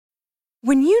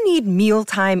When you need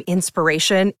mealtime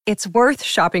inspiration, it's worth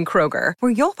shopping Kroger,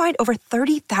 where you'll find over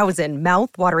 30,000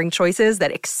 mouth-watering choices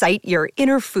that excite your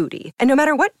inner foodie. And no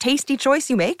matter what tasty choice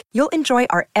you make, you'll enjoy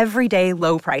our everyday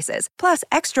low prices, plus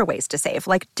extra ways to save,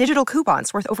 like digital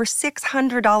coupons worth over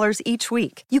 $600 each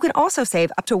week. You can also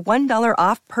save up to $1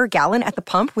 off per gallon at the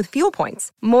pump with fuel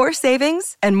points. More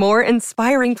savings and more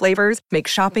inspiring flavors make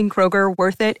shopping Kroger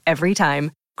worth it every time.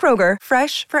 Kroger,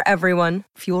 fresh for everyone.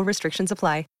 Fuel restrictions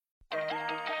apply.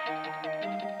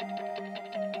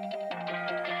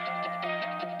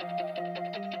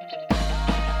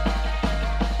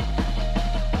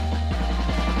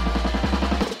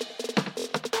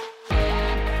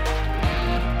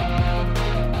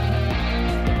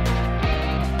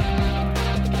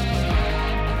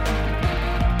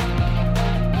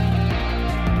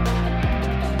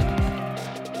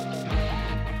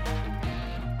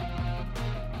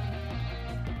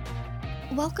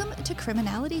 Welcome to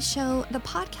Criminality Show, the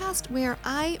podcast where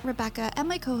I, Rebecca, and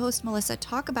my co-host Melissa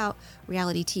talk about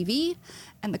reality TV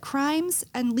and the crimes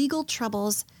and legal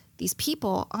troubles these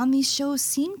people on these shows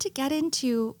seem to get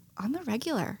into on the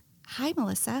regular. Hi,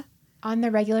 Melissa. On the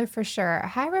regular for sure.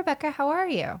 Hi, Rebecca. How are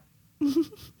you?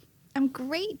 I'm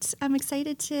great. I'm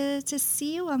excited to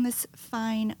see you on this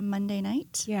fine Monday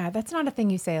night. Yeah, that's not a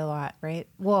thing you say a lot, right?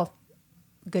 Well,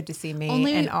 good to see me.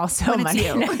 Only and also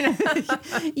Monday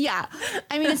night. Yeah.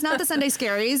 I mean, it's not the Sunday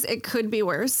Scaries. It could be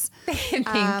worse. Thank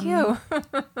you.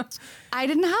 I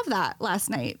didn't have that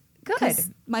last night. Good.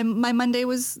 My Monday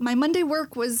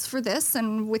work was for this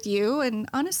and with you. And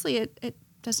honestly, it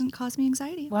doesn't cause me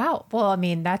anxiety. Wow. Well, I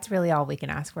mean, that's really all we can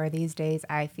ask for these days,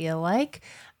 I feel like.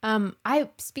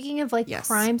 Speaking of Yes.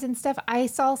 crimes and stuff, I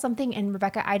saw something, and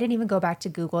Rebecca, I didn't even go back to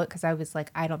Google it because I was like,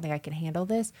 I don't think I can handle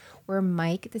this, where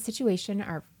Mike, the Situation,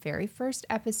 our very first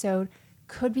episode,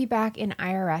 could be back in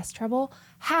IRS trouble.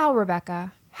 How,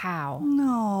 Rebecca? How?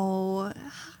 No,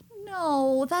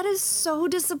 that is so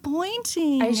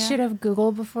disappointing. I should have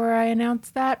Googled before I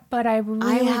announced that, but I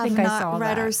really think I saw that. I have not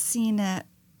read or seen it.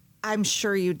 I'm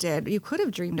sure you did. You could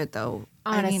have dreamed it, though.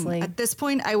 Honestly. I mean, at this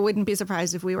point, I wouldn't be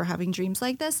surprised if we were having dreams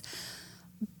like this.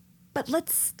 But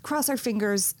let's cross our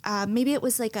fingers. Maybe it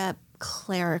was like a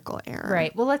clerical error.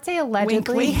 Right. Well, let's say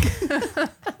allegedly. Wink, wink.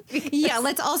 Yeah,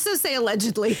 let's also say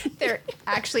allegedly.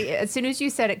 Actually, as soon as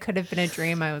you said it could have been a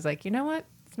dream, I was like, you know what?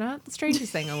 It's not the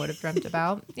strangest thing I would have dreamt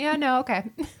about. Yeah, no, okay.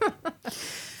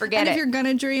 Forget and it. If you're going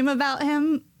to dream about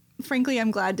him, frankly, I'm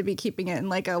glad to be keeping it in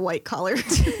like a white collar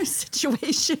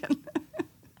situation.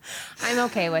 I'm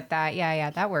okay with that. Yeah,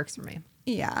 that works for me.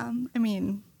 Yeah, I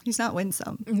mean, he's not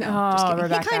winsome. No,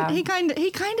 Rebecca. He kind of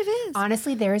is.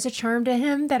 Honestly, there is a charm to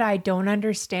him that I don't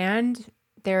understand.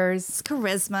 It's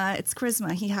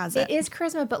charisma. He has it. It is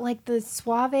charisma, but like the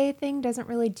suave thing doesn't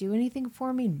really do anything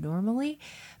for me normally.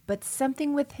 But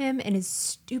something with him and his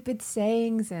stupid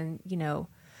sayings and,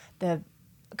 the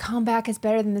comeback is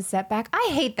better than the setback.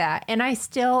 I hate that. And I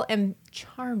still am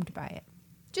charmed by it.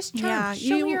 Just charmed. Yeah,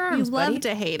 Show me your arms, you love buddy.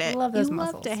 to hate it. I love those you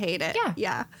muscles. love to hate it. Yeah.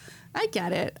 Yeah. I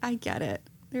get it.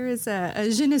 There is a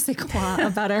je ne sais quoi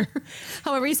about her.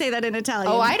 However you say that in Italian.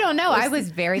 Oh, I don't know. I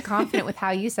was very confident with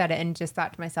how you said it and just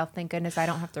thought to myself, thank goodness I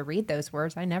don't have to read those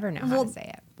words. I never know how to say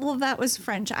it. Well, that was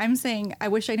French. I'm saying I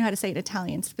wish I knew how to say it in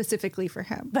Italian specifically for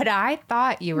him. But I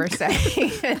thought you were saying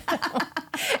it.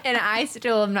 And I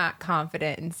still am not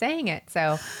confident in saying it.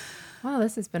 So, well,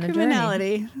 this has been a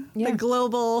Criminality, journey. Yeah. The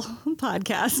global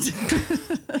podcast.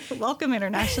 Welcome,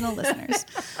 international listeners.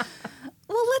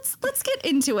 Well, let's get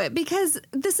into it because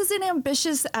this is an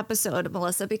ambitious episode,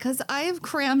 Melissa, because I have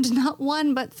crammed not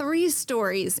one but 3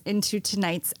 stories into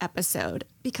tonight's episode.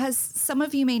 Because some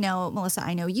of you may know, Melissa,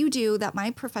 I know you do, that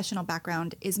my professional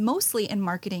background is mostly in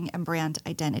marketing and brand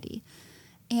identity.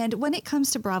 And when it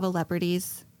comes to Bravo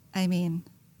celebrities, I mean,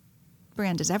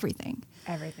 brand is everything.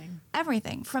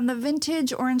 Everything. From the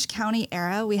vintage Orange County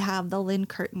era, we have the Lynn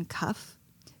Curtin cuff,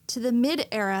 to the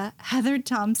mid-era Heather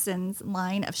Thompson's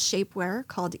line of shapewear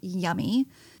called Yummy,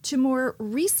 to more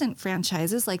recent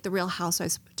franchises like The Real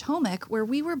Housewives of Potomac, where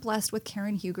we were blessed with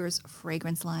Karen Huger's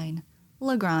fragrance line,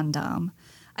 La Grande Dame.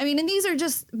 I mean, and these are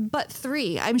just but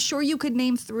 3. I'm sure you could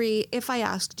name 3 if I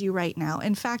asked you right now.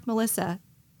 In fact, Melissa,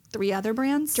 3 other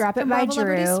brands? Drop It from by Bravo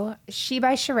celebrities? Drew, She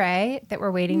by Sheree, that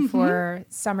we're waiting for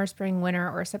summer, spring, winter,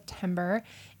 or September.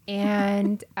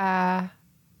 And I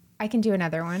can do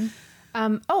another one.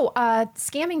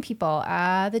 Scamming people.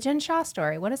 The Jen Shaw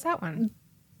story. What is that one?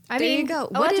 There you go.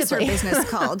 What is her business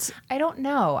called? I don't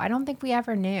know. I don't think we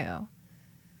ever knew.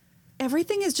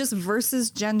 Everything is just versus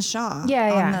Jen Shaw on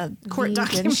the court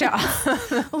document. Jen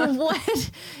Shaw.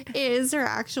 What is her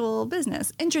actual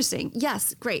business? Interesting.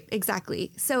 Yes, great,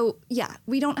 exactly. So yeah,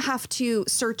 we don't have to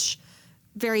search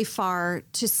very far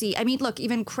to see. I mean, look,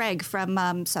 even Craig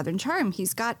from Southern Charm,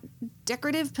 he's got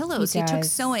decorative pillows. He took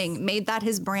sewing, made that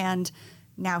his brand.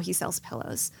 Now he sells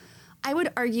pillows. I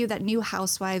would argue that new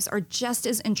housewives are just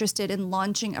as interested in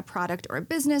launching a product or a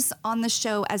business on the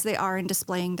show as they are in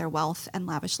displaying their wealth and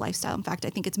lavish lifestyle. In fact,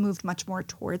 I think it's moved much more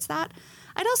towards that.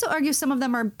 I'd also argue some of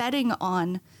them are betting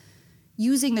on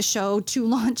using the show to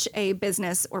launch a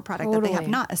business or product that they have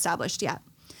not established yet.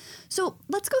 So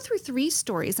let's go through 3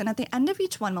 stories. And at the end of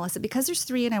each one, Melissa, because there's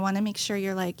 3 and I want to make sure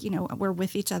you're like, we're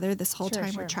with each other this whole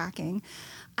time we're tracking.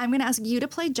 I'm going to ask you to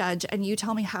play judge and you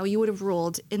tell me how you would have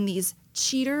ruled in these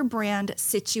cheater brand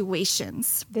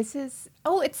situations. It's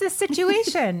a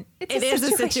situation. It is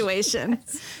a situation.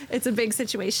 It's a big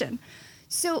situation.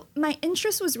 So my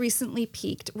interest was recently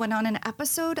piqued when on an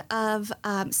episode of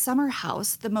Summer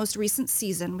House, the most recent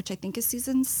season, which I think is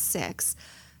season 6,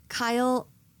 Kyle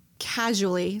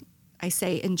casually, I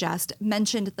say in jest,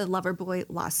 mentioned the Loverboy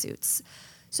lawsuits.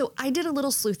 So I did a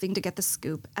little sleuthing to get the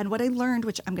scoop, and what I learned,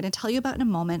 which I'm going to tell you about in a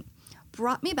moment,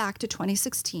 brought me back to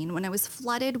 2016 when I was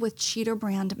flooded with cheater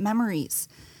brand memories.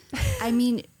 I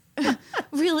mean,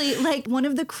 really, like one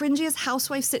of the cringiest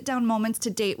housewife sit-down moments to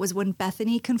date was when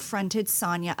Bethany confronted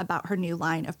Sonia about her new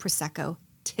line of Prosecco,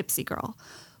 Tipsy Girl,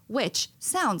 which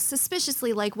sounds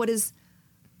suspiciously like what is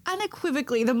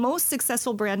unequivocally the most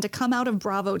successful brand to come out of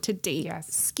Bravo to date,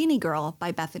 Skinny Girl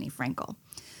by Bethany Frankel.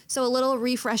 So a little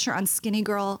refresher on Skinny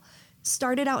Girl.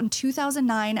 Started out in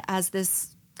 2009 as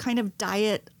this kind of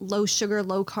diet, low sugar,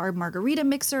 low carb margarita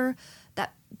mixer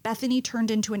that Bethany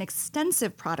turned into an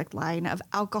extensive product line of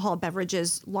alcohol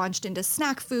beverages, launched into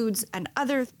snack foods and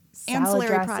other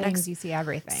ancillary products. You see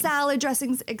everything. Salad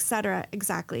dressings, etc.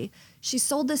 Exactly. She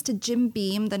sold this to Jim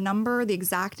Beam. The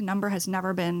exact number has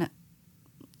never been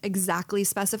exactly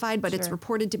specified, but it's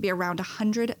reported to be around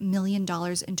 $100 million in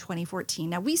 2014.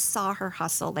 Now, we saw her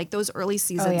hustle, like those early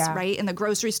seasons, right? In the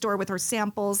grocery store with her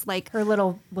samples, like...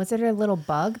 Was it her little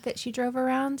bug that she drove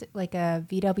around? Like a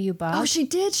VW bug? Oh, she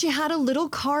did. She had a little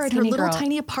car at her little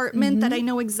tiny apartment that I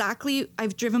know exactly.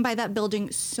 I've driven by that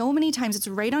building so many times. It's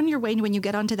right on your way when you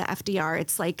get onto the FDR.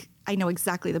 It's like, I know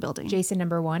exactly the building. Jason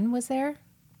number 1 was there?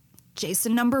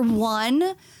 Jason number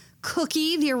 1.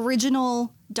 Cookie, the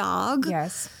original dog.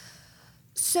 Yes.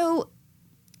 So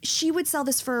she would sell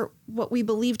this for what we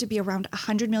believe to be around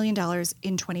 $100 million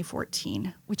in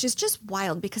 2014, which is just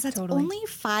wild because that's only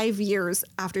 5 years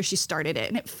after she started it.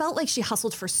 And it felt like she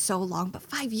hustled for so long, but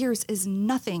 5 years is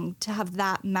nothing to have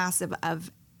that massive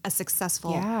of a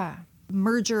successful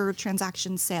merger,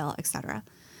 transaction, sale, etc.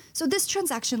 So this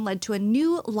transaction led to a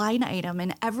new line item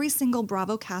in every single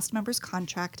Bravo cast member's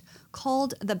contract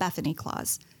called the Bethany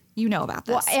Clause. You know about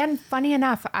this. Well, and funny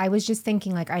enough, I was just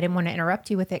thinking, like, I didn't want to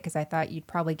interrupt you with it because I thought you'd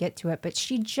probably get to it, but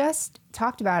she just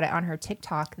talked about it on her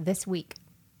TikTok this week.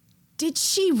 Did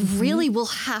she really? We'll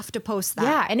have to post that.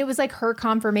 Yeah, and it was like her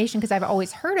confirmation because I've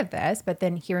always heard of this, but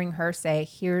then hearing her say,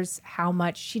 here's how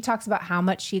much, she talks about how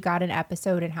much she got an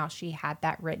episode and how she had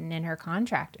that written in her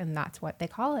contract, and that's what they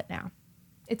call it now.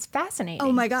 It's fascinating.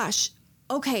 Oh my gosh.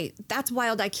 Okay, that's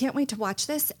wild. I can't wait to watch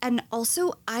this. And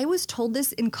also, I was told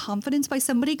this in confidence by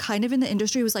somebody kind of in the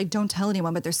industry who was like, don't tell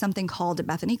anyone, but there's something called a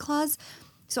Bethany Clause.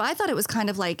 So I thought it was kind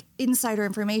of like insider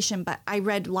information, but I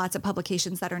read lots of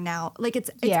publications that are now, like it's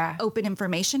open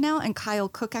information now. And Kyle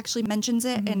Cook actually mentions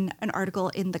it in an article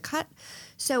in The Cut.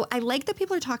 So I like that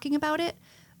people are talking about it.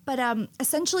 But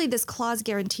essentially, this clause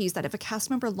guarantees that if a cast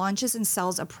member launches and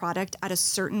sells a product at a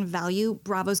certain value,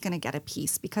 Bravo's going to get a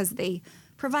piece because they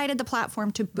provided the platform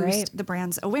to boost the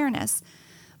brand's awareness.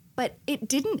 But it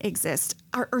didn't exist,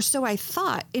 or so I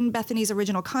thought, in Bethany's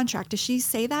original contract. Does she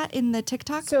say that in the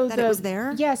TikTok, it was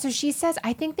there? Yeah, so she says,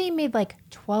 I think they made like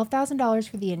 $12,000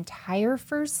 for the entire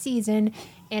first season,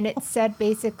 and it said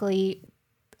basically,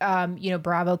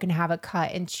 Bravo can have a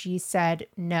cut. And she said,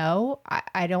 no,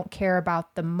 I don't care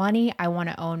about the money. I want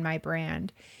to own my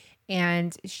brand.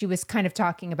 And she was kind of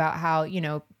talking about how,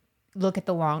 look at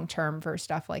the long term for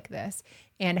stuff like this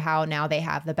and how now they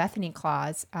have the Bethany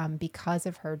Clause because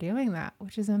of her doing that,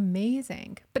 which is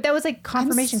amazing. But that was like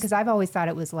confirmation because I've always thought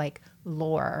it was like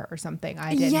lore or something.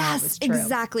 I didn't know it was true.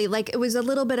 Exactly. Like it was a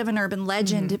little bit of an urban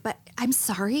legend, but I'm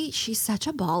sorry. She's such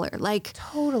a baller. Like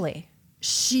totally.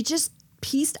 She just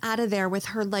pieced out of there with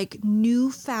her like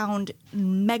newfound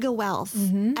mega wealth.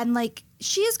 And like,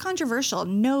 she is controversial,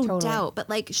 no doubt, but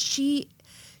like she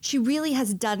really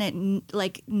has done it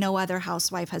like no other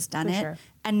housewife has done it. Sure.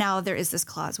 And now there is this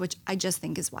clause, which I just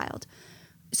think is wild.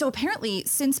 So apparently,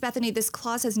 since Bethany, this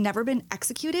clause has never been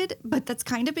executed, but that's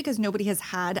kind of because nobody has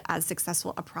had as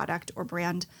successful a product or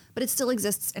brand, but it still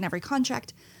exists in every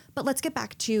contract. But let's get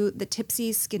back to the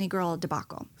tipsy skinny girl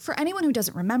debacle. For anyone who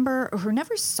doesn't remember or who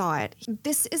never saw it,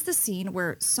 this is the scene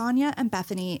where Sonia and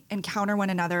Bethany encounter one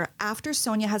another after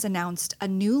Sonia has announced a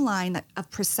new line of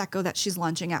Prosecco that she's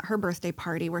launching at her birthday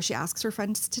party, where she asks her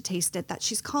friends to taste it, that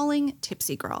she's calling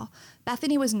Tipsy Girl.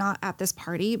 Bethany was not at this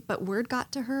party, but word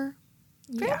got to her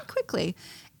very quickly,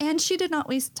 and she did not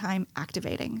waste time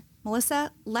activating.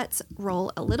 Melissa, let's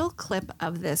roll a little clip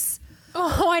of this.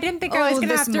 Oh, I didn't think I was going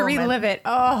to have to relive it.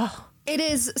 Oh, it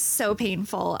is so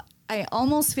painful. I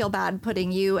almost feel bad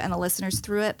putting you and the listeners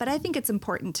through it, but I think it's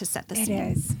important to set the scene.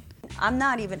 It is. I'm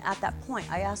not even at that point.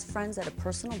 I asked friends at a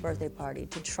personal birthday party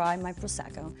to try my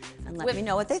Prosecco and let me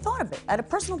know what they thought of it at a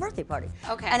personal birthday party.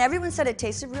 Okay. And everyone said it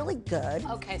tasted really good.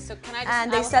 Okay, so can I just...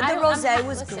 And they said the rosé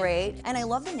was great, and I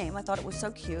love the name. I thought it was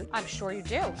so cute. I'm sure you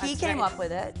do. He came up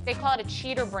with it. They call it a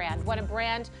cheater brand. When a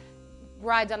brand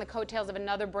rides on the coattails of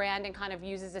another brand and kind of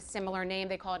uses a similar name,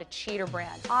 they call it a cheater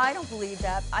brand. I don't believe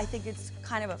that. I think it's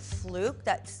kind of a fluke.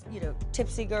 That's,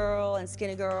 Tipsy Girl and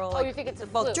Skinny Girl. Oh, you think it's a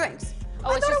both fluke? drinks.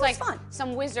 Oh, it's just like fun.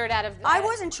 some wizard out of... I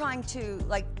wasn't trying to,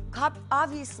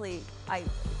 obviously, you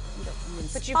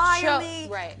But you inspire me,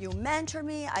 right. you mentor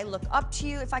me, I look up to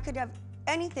you. If I could have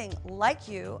anything like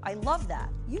you, I love that.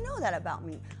 You know that about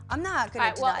me. I'm not going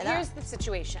to deny that. Well, here's the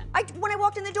situation. When I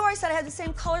walked in the door, I said I had the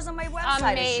same colors on my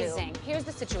website Amazing. Here's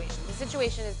the situation. The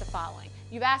situation is the following.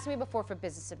 You've asked me before for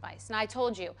business advice, and I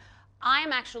told you, I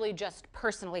am actually just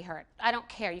personally hurt. I don't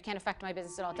care. You can't affect my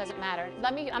business at all. It doesn't matter.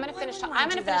 I'm going to finish talking. I'm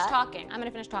going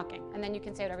to finish talking, and then you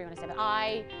can say whatever you want to say. But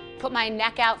I put my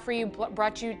neck out for you,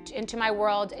 brought you into my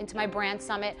world, into my brand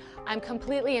summit. I'm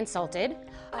completely insulted,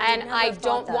 and I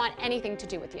don't want anything to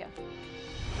do with you.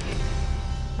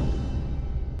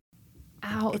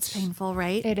 Ouch. It's painful,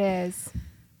 right? It is.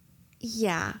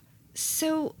 Yeah.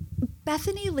 So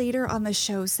Bethany later on the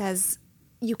show says,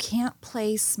 you can't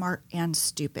play smart and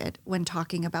stupid when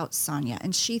talking about Sonia.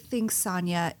 And she thinks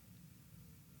Sonia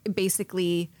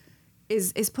basically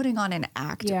is putting on an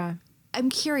act. Yeah.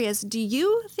 I'm curious, do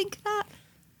you think that?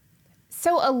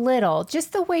 So a little,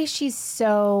 just the way she's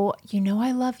so,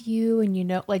 I love you.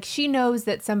 And, she knows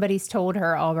that somebody's told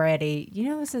her already,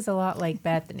 this is a lot like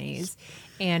Bethany's,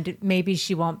 and maybe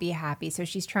she won't be happy. So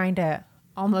she's trying to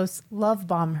almost love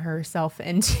bomb herself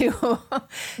into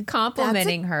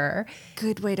complimenting her.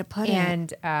 Good way to put it.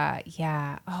 And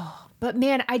yeah. Oh, but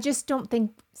man, I just don't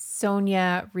think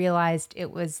Sonia realized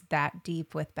it was that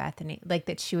deep with Bethany, like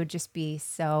that she would just be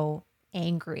so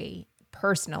angry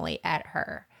personally at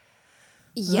her.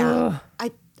 Yeah.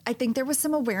 I think there was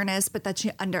some awareness, but that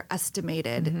she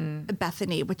underestimated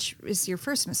Bethany, which is your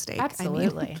first mistake.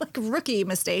 Absolutely. I mean, like rookie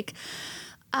mistake.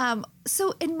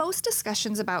 So in most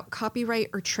discussions about copyright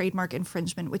or trademark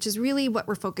infringement, which is really what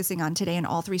we're focusing on today in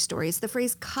all three stories, the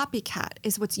phrase copycat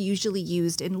is what's usually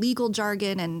used in legal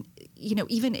jargon and,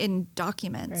 even in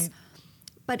documents. Right.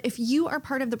 But if you are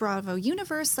part of the Bravo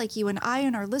universe, like you and I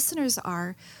and our listeners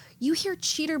are, you hear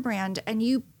cheater brand and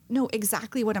you know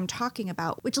exactly what I'm talking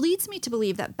about, which leads me to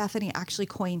believe that Bethany actually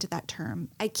coined that term.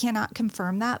 I cannot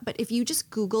confirm that, but if you just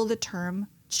Google the term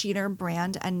cheater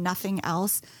brand and nothing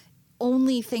else,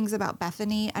 only things about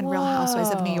Bethany and Real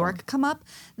Housewives of New York come up,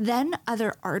 then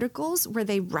other articles where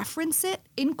they reference it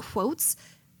in quotes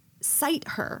cite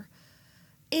her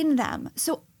in them.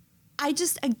 So I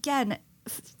just, again,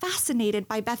 fascinated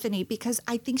by Bethany because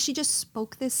I think she just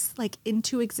spoke this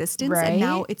into existence. Right? And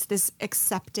now it's this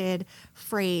accepted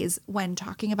phrase when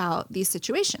talking about these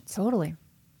situations. Totally.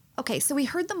 Okay, so we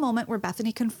heard the moment where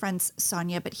Bethany confronts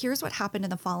Sonia, but here's what happened in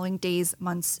the following days,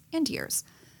 months, and years.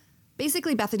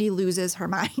 Basically, Bethany loses her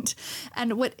mind.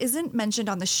 And what isn't mentioned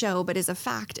on the show, but is a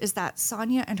fact, is that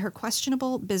Sonia and her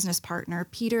questionable business partner,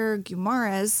 Peter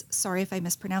Guimaraes, sorry if I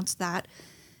mispronounced that,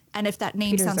 and if that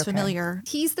name sounds familiar,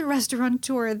 he's the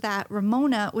restaurateur that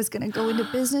Ramona was going to go into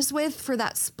business with for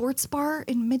that sports bar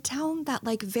in Midtown,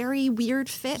 that very weird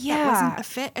fit that wasn't a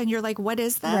fit. And you're like, what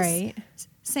is this? Right.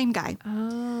 Same guy.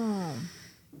 Oh.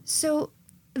 So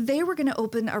they were going to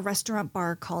open a restaurant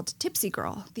bar called Tipsy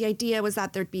Girl. The idea was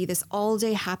that there'd be this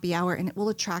all-day happy hour and it will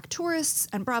attract tourists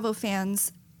and Bravo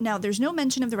fans. Now, there's no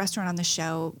mention of the restaurant on the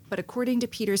show, but according to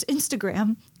Peter's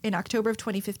Instagram, in October of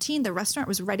 2015, the restaurant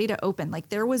was ready to open.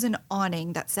 There was an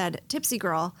awning that said Tipsy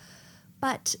Girl,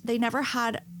 but they never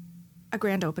had a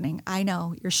grand opening. I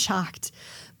know, you're shocked,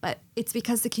 but it's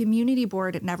because the community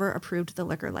board never approved the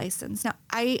liquor license. Now,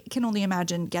 I can only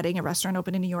imagine getting a restaurant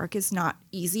open in New York is not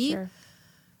easy. Sure.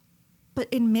 But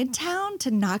in Midtown,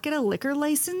 to not get a liquor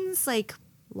license,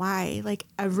 why?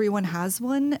 Everyone has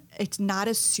one. It's not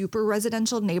a super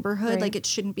residential neighborhood. Right. It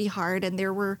shouldn't be hard. And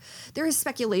there is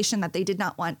speculation that they did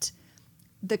not want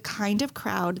the kind of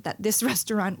crowd that this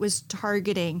restaurant was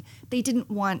targeting, they didn't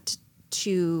want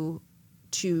to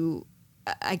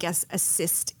I guess,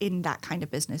 assist in that kind of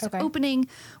business opening,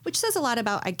 which says a lot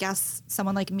about, I guess,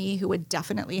 someone like me who would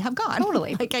definitely have gone.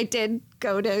 Totally. Like I did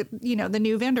go to, the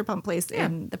new Vanderpump place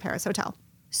in the Paris Hotel.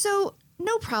 So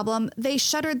no problem. They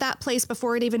shuttered that place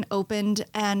before it even opened.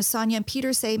 And Sonia and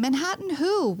Peter say, Manhattan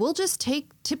who? We'll just take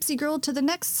Tipsy Girl to the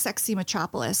next sexy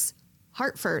metropolis,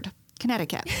 Hartford,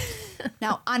 Connecticut.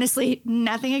 Now, honestly,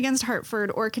 nothing against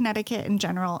Hartford or Connecticut in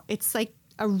general. It's like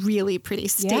a really pretty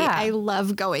state. Yeah. I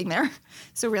love going there.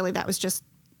 So really, that was just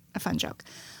a fun joke.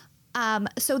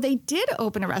 So they did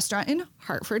open a restaurant in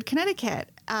Hartford, Connecticut.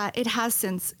 It has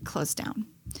since closed down.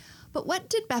 But what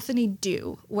did Bethany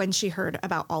do when she heard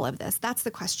about all of this? That's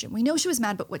the question. We know she was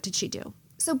mad, but what did she do?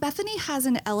 So Bethany has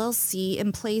an LLC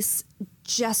in place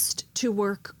just to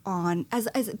work on as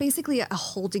basically a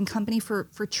holding company for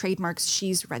trademarks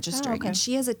she's registering. And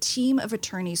she has a team of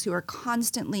attorneys who are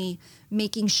constantly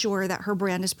making sure that her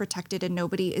brand is protected and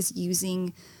nobody is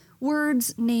using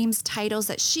words, names, titles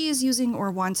that she is using or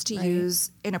wants to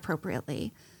use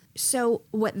inappropriately. So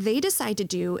what they decide to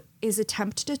do is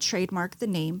attempt to trademark the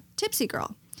name Tipsy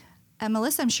Girl. And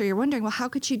Melissa, I'm sure you're wondering, well, how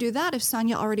could she do that if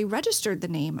Sonia already registered the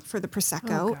name for the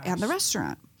Prosecco and the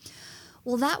restaurant?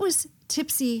 Well, that was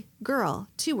Tipsy Girl,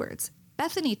 2 words.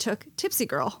 Bethany took Tipsy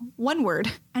Girl, 1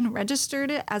 word, and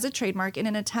registered it as a trademark in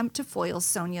an attempt to foil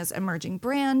Sonia's emerging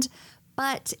brand,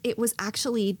 but it was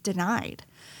actually denied.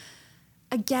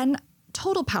 Again,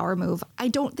 total power move. I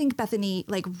don't think Bethany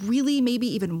really maybe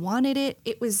even wanted it.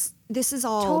 This is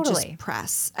all just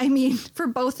press. I mean, for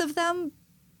both of them,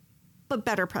 but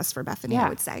better press for Bethany, I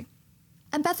would say.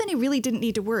 And Bethany really didn't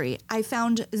need to worry. I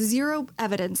found 0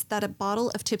 evidence that a bottle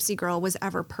of Tipsy Girl was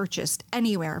ever purchased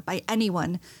anywhere by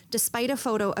anyone, despite a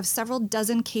photo of several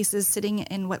dozen cases sitting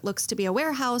in what looks to be a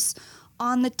warehouse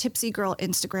on the Tipsy Girl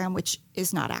Instagram, which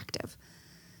is not active.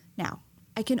 Now,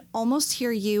 I can almost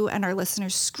hear you and our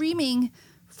listeners screaming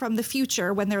from the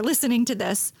future when they're listening to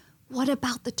this, what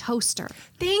about the toaster?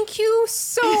 Thank you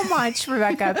so much,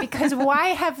 Rebecca, because why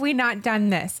have we not done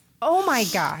this? Oh my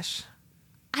gosh.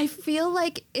 I feel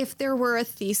like if there were a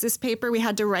thesis paper we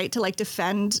had to write to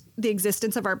defend the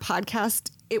existence of our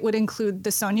podcast, it would include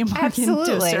the Sonia Morgan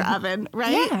toaster oven,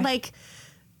 right? Yeah.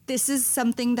 This is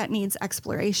something that needs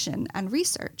exploration and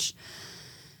research.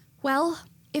 Well,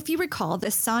 if you recall,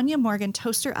 the Sonia Morgan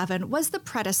toaster oven was the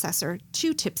predecessor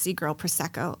to Tipsy Girl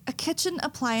Prosecco, a kitchen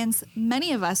appliance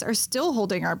many of us are still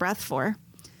holding our breath for.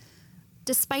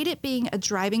 Despite it being a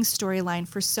driving storyline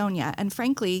for Sonia, and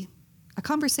frankly, a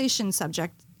conversation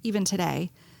subject even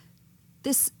today,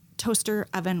 this toaster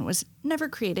oven was never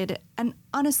created and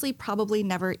honestly probably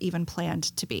never even planned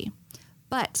to be.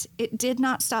 But it did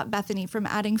not stop Bethany from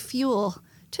adding fuel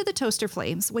to the toaster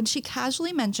flames when she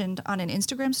casually mentioned on an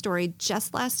Instagram story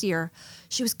just last year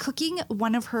she was cooking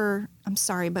one of her, I'm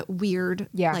sorry, but weird,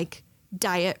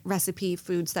 diet recipe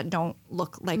foods that don't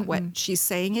look like what she's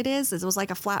saying it is. It was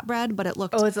like a flatbread, but it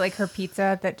looked... Oh, it's like her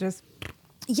pizza that just...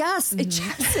 Yes,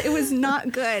 it was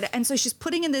not good. And so she's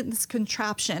putting in this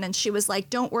contraption and she was like,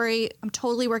 don't worry, I'm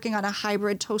totally working on a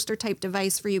hybrid toaster type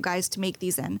device for you guys to make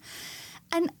these in.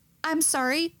 And I'm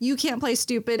sorry, you can't play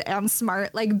stupid and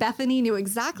smart. Bethany knew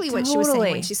exactly what she was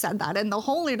saying when she said that. And the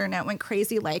whole internet went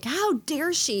crazy how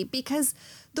dare she? Because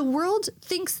the world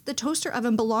thinks the toaster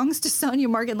oven belongs to Sonia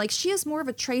Morgan. She has more of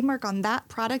a trademark on that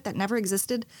product that never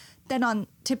existed than on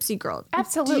Tipsy Girl.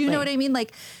 Absolutely. Do you know what I mean?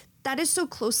 That is so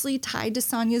closely tied to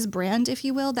Sonia's brand, if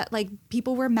you will, that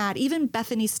people were mad. Even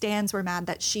Bethany stans were mad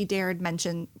that she dared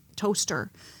mention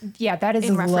toaster. Yeah, that is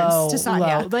in reference to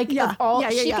Sonia.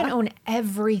 She can own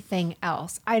everything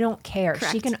else. I don't care.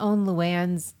 Correct. She can own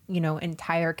Luann's,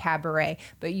 entire cabaret,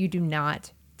 but you do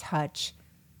not touch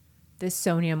the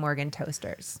Sonia Morgan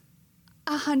toasters.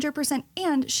 100%.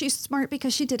 And she's smart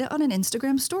because she did it on an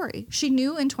Instagram story. She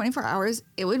knew in 24 hours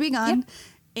it would be gone. Yep.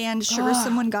 And sure,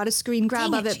 someone got a screen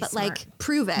grab of it, but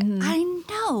prove it.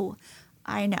 Mm-hmm.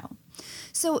 I know.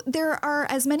 So there are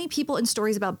as many people in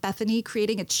stories about Bethany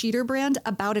creating a cheater brand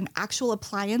about an actual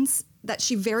appliance that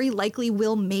she very likely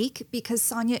will make because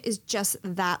Sonia is just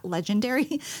that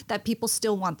legendary that people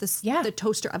still want the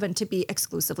toaster oven to be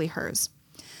exclusively hers.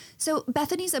 So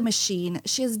Bethany's a machine.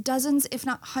 She has dozens, if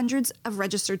not hundreds, of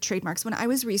registered trademarks. When I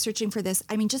was researching for this,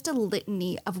 just a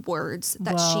litany of words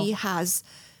that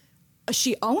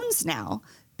she owns now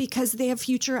because they have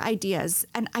future ideas.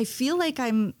 And I feel like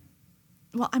I'm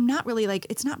not really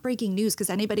it's not breaking news because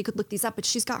anybody could look these up, but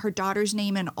she's got her daughter's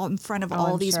name in front of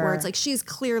all these words. She's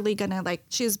clearly gonna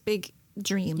she has big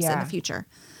dreams in the future.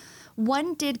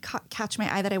 One did catch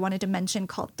my eye that I wanted to mention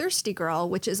called Thirsty Girl,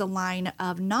 which is a line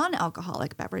of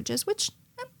non-alcoholic beverages, which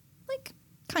I'm like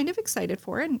kind of excited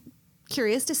for and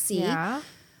curious to see. Yeah.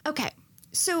 Okay,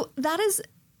 so that is,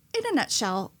 in a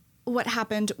nutshell, what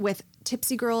happened with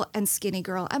Tipsy Girl and Skinny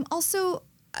Girl. I'm also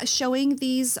showing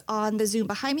these on the Zoom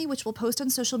behind me, which we'll post on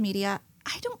social media.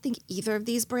 I don't think either of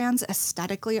these brands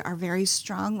aesthetically are very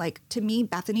strong. Like, to me,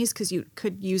 Bethany's, because you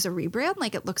could use a rebrand,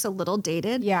 like it looks a little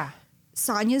dated. Yeah.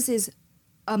 Sonia's is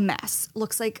a mess.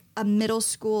 Looks like a middle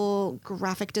school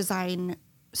graphic design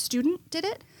student did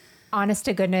it. Honest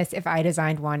to goodness, if I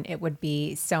designed one, it would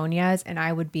be Sonia's, and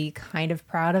I would be kind of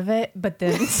proud of it. But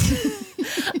then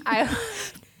I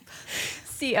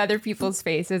see other people's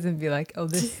faces and be like, "Oh,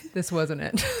 this wasn't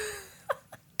it."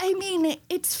 I mean,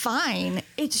 it's fine.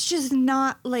 It's just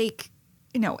not like,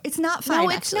 it's not fine. No,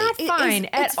 it's actually. not fine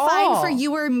at It's all. fine for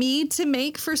you or me to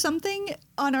make for something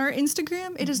on our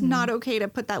Instagram. It is not okay to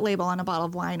put that label on a bottle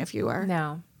of wine if you are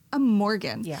No. a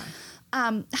Morgan. Yeah.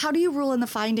 How do you rule in the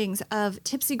findings of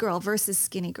Tipsy Girl versus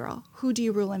Skinny Girl? Who do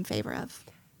you rule in favor of?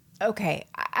 Okay,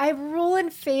 I rule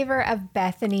in favor of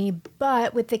Bethany,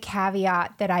 but with the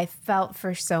caveat that I felt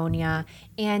for Sonia.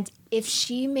 And if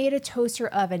she made a toaster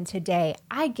oven today,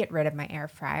 I'd get rid of my air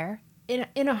fryer in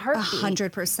a heartbeat.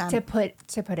 100%.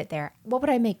 To put it there. What would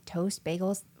I make? Toast,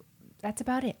 bagels? That's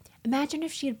about it. Imagine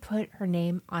if she had put her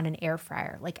name on an air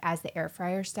fryer, like as the air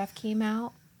fryer stuff came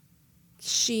out.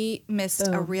 She missed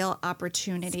a Boom. real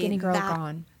opportunity. Skinny girl That-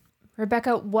 gone.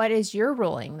 Rebecca, what is your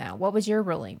ruling now? What was your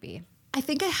ruling be? I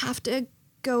think I have to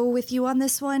go with you on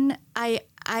this one. I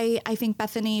think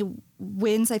Bethany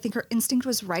wins. I think her instinct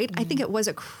was right. I think it was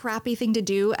a crappy thing to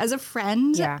do as a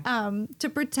friend. Yeah. To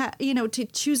protect, to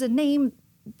choose a name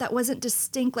that wasn't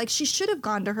distinct. Like, she should have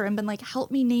gone to her and been like,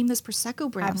 "Help me name this Prosecco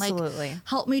brand. Absolutely. Like,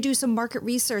 help me do some market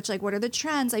research. Like, what are the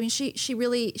trends?" I mean,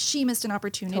 she missed an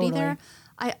opportunity Totally. there.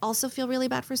 I also feel really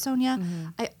bad for Sonia.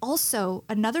 I also,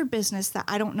 another business that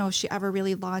I don't know if she ever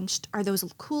really launched are those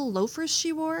cool loafers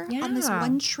she wore on this Yeah.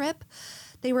 one trip.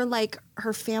 They were like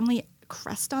her family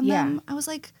crest on Yeah. them. I was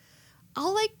like,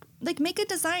 I'll like make a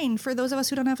design for those of us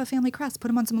who don't have a family crest. Put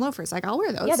them on some loafers. Like, I'll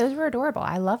wear those. Yeah, those were adorable.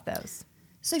 I love those.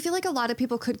 So I feel like a lot of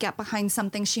people could get behind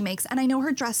something she makes. And I know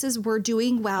her dresses were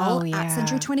doing well Oh, yeah. at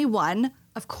Century 21.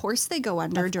 Of course they go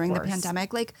under during the course.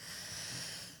 pandemic. Like,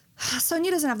 Sonia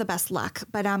doesn't have the best luck,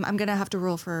 but I'm going to have to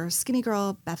rule for Skinny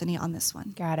Girl Bethany on this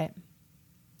one. Got it.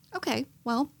 Okay,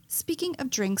 well, speaking of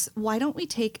drinks, why don't we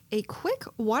take a quick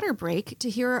water break to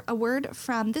hear a word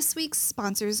from this week's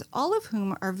sponsors, all of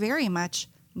whom are very much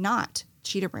not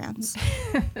Cheetah Brands.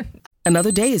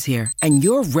 Another day is here, and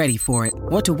you're ready for it.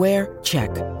 What to wear? Check.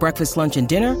 Breakfast, lunch, and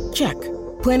dinner? Check.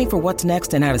 Planning for what's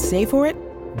next and how to save for it?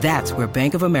 That's where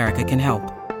Bank of America can help.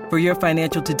 For your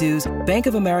financial to-dos, Bank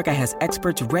of America has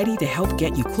experts ready to help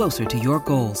get you closer to your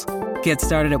goals. Get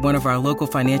started at one of our local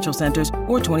financial centers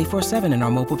or 24/7 in our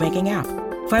mobile banking app.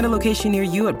 Find a location near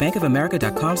you at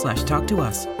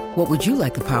bankofamerica.com/talktous. What would you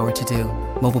like the power to do?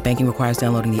 Mobile banking requires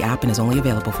downloading the app and is only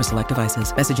available for select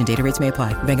devices. Message and data rates may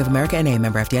apply. Bank of America NA,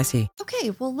 member FDIC.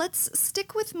 Okay, well, let's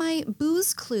stick with my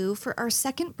booze clue for our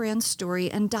second brand story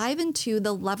and dive into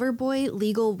the Loverboy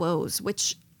legal woes,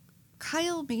 which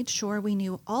Kyle made sure we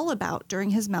knew all about during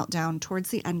his meltdown towards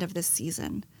the end of this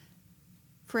season.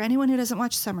 For anyone who doesn't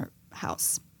watch Summer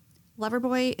House,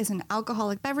 Loverboy is an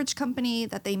alcoholic beverage company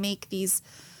that they make these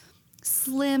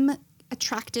slim,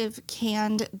 attractive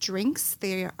canned drinks.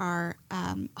 They are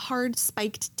hard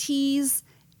spiked teas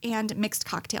and mixed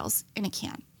cocktails in a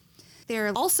can.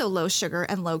 They're also low sugar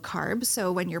and low carb,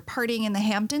 so when you're partying in the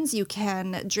Hamptons, you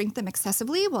can drink them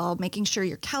excessively while making sure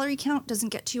your calorie count doesn't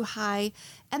get too high.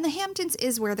 And the Hamptons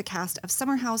is where the cast of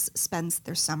Summer House spends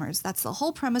their summers. That's the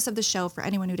whole premise of the show for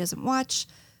anyone who doesn't watch.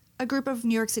 A group of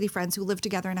New York City friends who live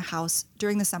together in a house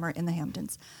during the summer in the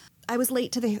Hamptons. I was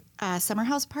late to the Summer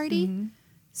House party.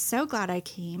 So glad I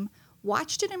came.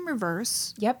 Watched it in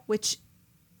reverse. Yep. Which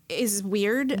is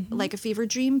weird, like a fever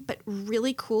dream, but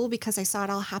really cool because I saw it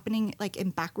all happening like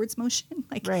in backwards motion.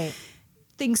 Like, Right.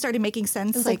 things started making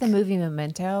sense. It's like the movie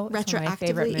Memento. It's one of my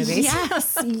favorite retroactively. movies.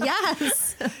 Yes,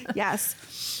 yes, yes.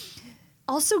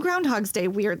 Also Groundhog's Day,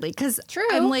 weirdly, because True.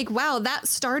 I'm like, wow, that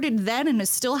started then and is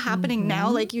still happening now.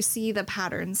 Like, you see the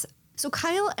patterns. So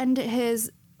Kyle and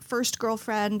his first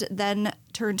girlfriend, then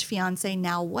turned fiance,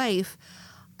 now wife,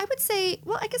 I would say,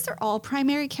 well, I guess they're all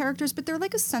primary characters, but they're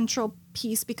like a central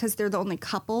piece because they're the only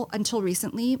couple until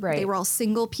recently. Right. They were all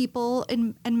single people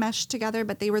and meshed together,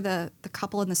 but they were the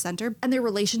couple in the center. And their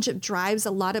relationship drives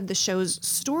a lot of the show's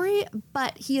story,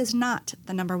 but he is not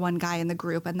the number one guy in the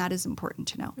group, and that is important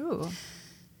to know. Ooh.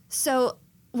 So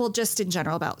well, just in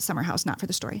general about Summer House, not for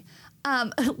the story.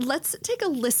 Let's take a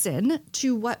listen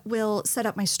to what will set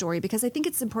up my story, because I think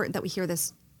it's important that we hear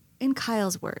this in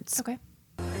Kyle's words. Okay.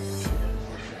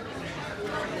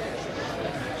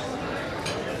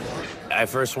 I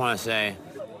first want to say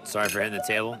sorry for hitting the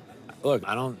table. Look,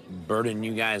 I don't burden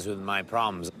you guys with my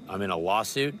problems. I'm in a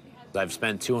lawsuit. I've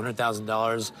spent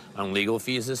 $200,000 on legal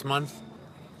fees this month.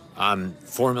 I'm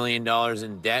 $4 million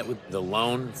in debt with the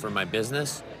loan for my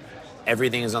business.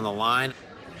 Everything is on the line.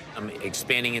 I'm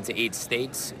expanding into 8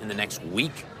 states in the next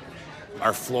week.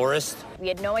 Our florist. We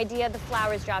had no idea the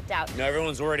flowers dropped out. You know,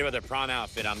 everyone's worried about their prom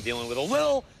outfit. I'm dealing with a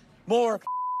little more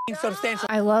substantial.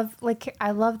 I love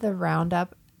the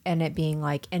roundup and it being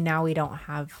like, and now we don't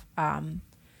have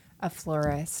a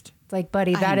florist. It's like,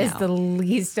 buddy, that is the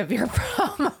least of your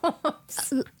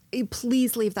problems.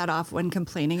 Please leave that off when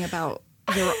complaining about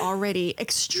your already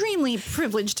extremely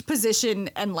privileged position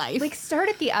and life. Like, start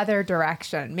at the other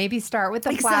direction. Maybe start with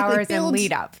the flowers and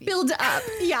lead up. Build up.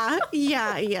 Yeah.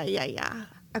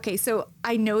 Okay, so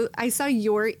I saw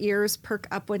your ears perk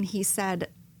up when he said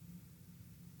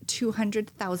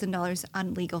 $200,000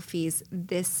 on legal fees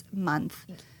this month.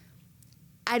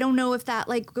 I don't know if that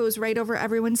like goes right over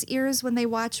everyone's ears when they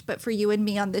watch, but for you and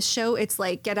me on this show, it's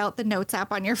like, get out the notes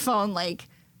app on your phone, like,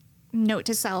 note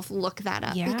to self, look that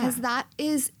up, because that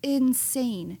is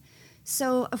insane.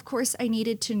 So, of course, I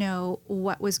needed to know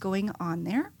what was going on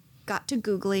there. Got to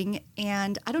Googling,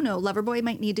 and I don't know, Loverboy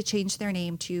might need to change their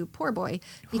name to Poor Boy,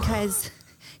 because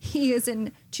he is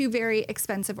in two very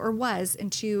expensive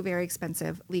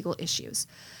legal issues.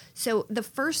 So the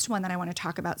first one that I want to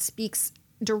talk about speaks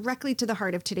directly to the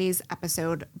heart of today's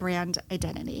episode, brand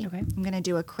identity. Okay. I'm going to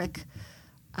do a quick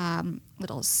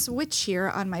little switch here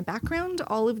on my background.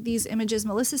 All of these images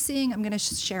Melissa's seeing, I'm going to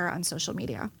share on social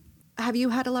media. Have you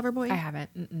had a Loverboy? I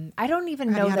haven't. I don't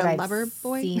even know that I've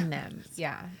seen them.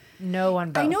 Yeah. No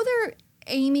one. I know they're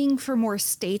aiming for more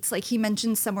states. Like he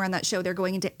mentioned somewhere on that show, they're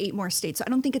going into 8 more states. So I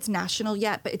don't think it's national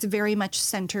yet, but it's very much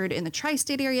centered in the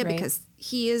tri-state area because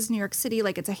he is New York City.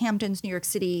 Like it's a Hamptons, New York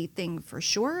City thing for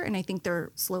sure. And I think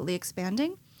they're slowly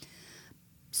expanding.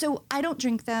 So I don't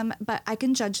drink them, but I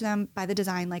can judge them by the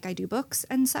design like I do books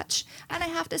and such. And I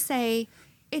have to say,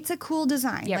 it's a cool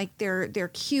design. Yep. Like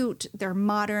they're cute, they're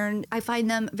modern. I find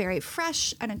them very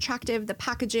fresh and attractive, the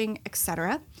packaging,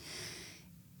 etc.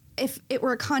 If it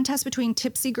were a contest between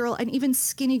Tipsy Girl and even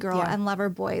Skinny Girl and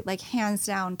Loverboy, like hands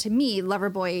down to me,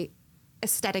 Loverboy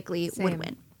aesthetically would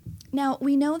win. Now,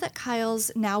 we know that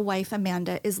Kyle's now wife,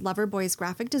 Amanda, is Loverboy's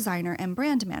graphic designer and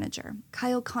brand manager.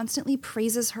 Kyle constantly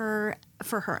praises her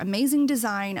for her amazing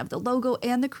design of the logo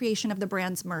and the creation of the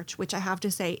brand's merch, which I have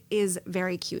to say is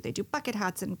very cute. They do bucket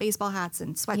hats and baseball hats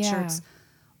and sweatshirts,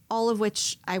 all of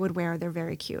which I would wear. They're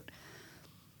very cute.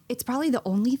 It's probably the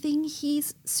only thing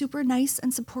he's super nice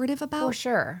and supportive about. For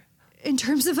sure. In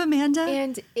terms of Amanda.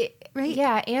 And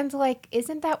yeah, and like,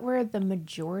 isn't that where the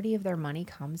majority of their money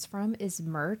comes from, is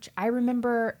merch? I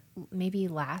remember maybe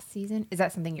last season. Is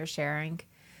that something you're sharing?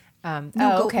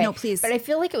 No, please. But I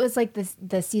feel like it was like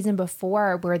the season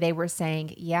before where they were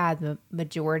saying, yeah, the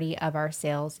majority of our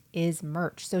sales is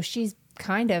merch. So she's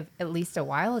kind of, at least a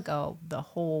while ago, the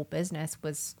whole business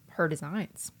was her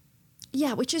designs.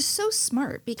 Yeah, which is so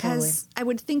smart because I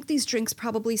would think these drinks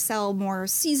probably sell more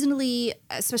seasonally,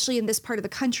 especially in this part of the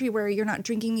country where you're not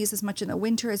drinking these as much in the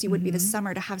winter as you would be the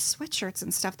summer. To have sweatshirts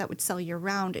and stuff that would sell year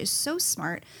round is so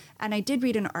smart. And I did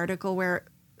read an article where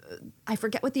I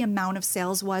forget what the amount of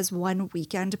sales was one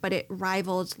weekend, but it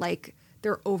rivaled like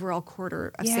their overall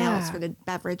quarter of sales for the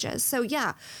beverages. So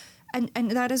yeah, and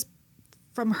that is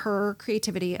from her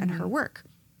creativity and her work.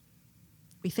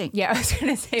 We think. Yeah, I was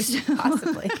going to say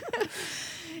possibly.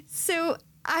 So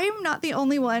I'm not the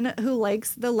only one who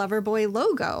likes the Loverboy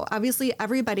logo. Obviously,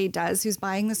 everybody does who's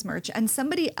buying this merch. And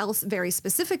somebody else very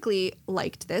specifically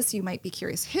liked this. You might be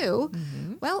curious who.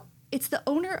 Well, it's the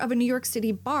owner of a New York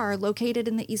City bar located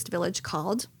in the East Village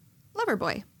called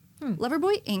Loverboy.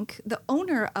 Loverboy Inc., the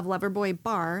owner of Loverboy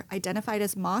Bar, identified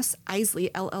as Moss Isley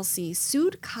LLC,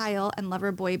 sued Kyle and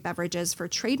Loverboy Beverages for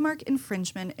trademark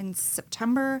infringement in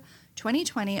September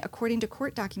 2020, according to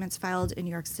court documents filed in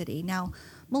New York City. Now,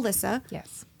 Melissa,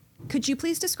 yes, could you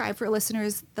please describe for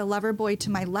listeners the Loverboy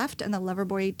to my left and the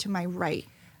Loverboy to my right?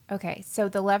 Okay, so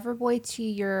the Loverboy to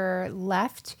your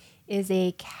left is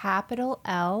a capital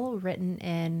L written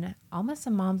in almost a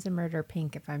Moms and Murder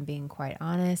pink, if I'm being quite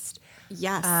honest.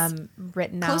 Yes.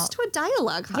 Written close out. to a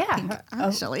dialogue hot pink,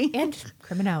 actually. And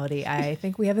criminality. I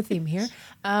think we have a theme here.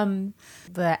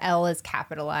 The L is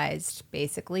capitalized,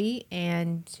 basically.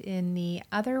 And in the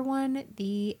other one,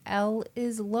 the L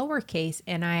is lowercase.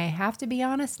 And I have to be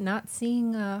honest, not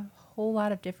seeing a whole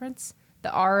lot of difference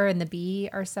The R and the B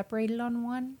are separated on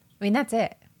one. I mean, that's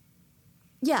it.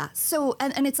 Yeah. So,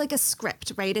 and it's like a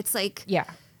script, right? It's like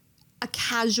a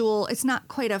casual, it's not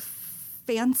quite a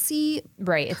fancy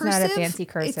Right. It's cursive. not a fancy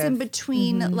cursive. It's in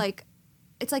between, like,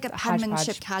 it's like a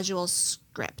penmanship hodgepodge. casual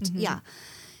script. Yeah.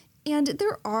 And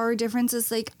there are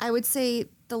differences. Like, I would say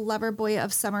the Loverboy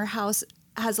of Summer House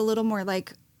has a little more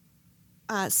like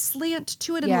slant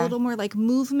to it and a little more like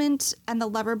movement. And the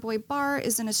Loverboy bar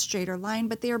is in a straighter line,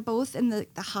 but they are both in the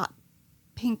hot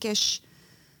pinkish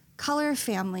color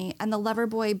family. And the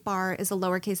Loverboy bar is a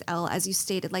lowercase L, as you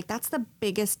stated. Like, that's the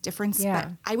biggest difference. Yeah.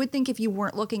 But I would think if you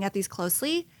weren't looking at these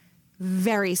closely,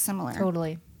 very similar.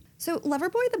 Totally. So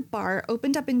Loverboy the bar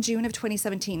opened up in June of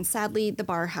 2017. Sadly, the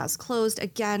bar has closed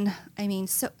again. I mean,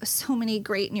 so many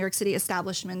great New York City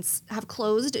establishments have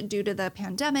closed due to the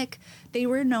pandemic. They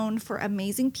were known for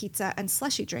amazing pizza and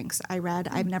slushy drinks. I read.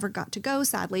 I've never got to go,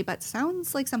 sadly, but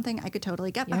sounds like something I could totally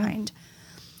get behind.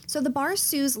 So the bar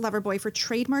sues Loverboy for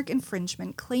trademark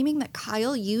infringement, claiming that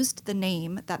Kyle used the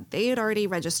name that they had already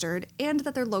registered and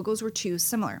that their logos were too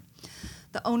similar.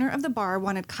 The owner of the bar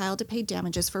wanted Kyle to pay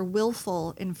damages for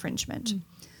willful infringement.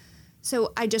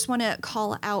 So I just want to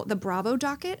call out the Bravo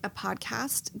Docket, a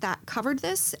podcast that covered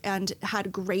this and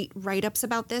had great write-ups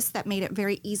about this that made it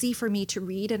very easy for me to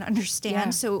read and understand. Yeah.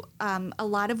 So a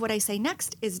lot of what I say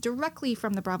next is directly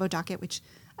from the Bravo Docket, which,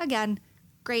 again,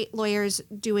 great lawyers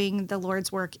doing the Lord's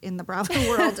work in the Bravo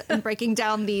world and breaking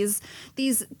down these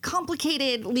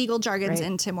complicated legal jargons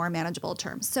into more manageable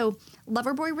terms. So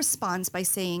Loverboy responds by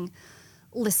saying,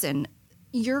 listen,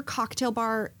 your cocktail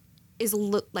bar is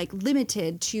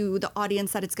limited to the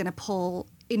audience that it's going to pull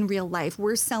in real life.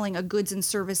 We're selling a goods and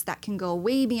service that can go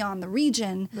way beyond the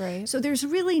region. Right. So there's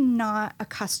really not a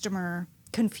customer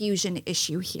confusion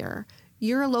issue here.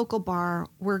 You're a local bar.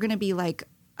 We're going to be like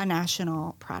a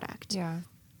national product. Yeah.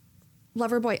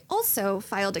 Loverboy also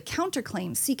filed a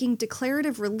counterclaim seeking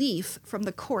declarative relief from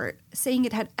the court, saying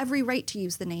it had every right to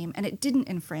use the name and it didn't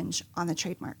infringe on the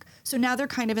trademark. So now they're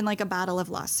kind of in like a battle of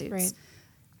lawsuits. Right.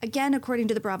 Again, according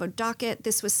to the Bravo Docket,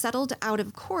 this was settled out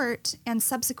of court and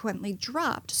subsequently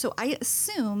dropped. So I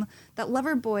assume that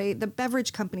Loverboy, the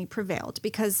beverage company, prevailed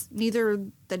because neither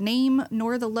the name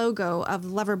nor the logo of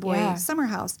Loverboy Summer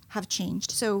House have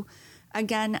changed. So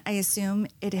again, I assume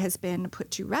it has been put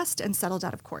to rest and settled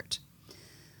out of court.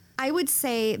 I would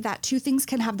say that two things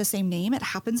can have the same name. It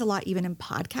happens a lot even in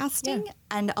podcasting. Yeah.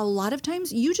 And a lot of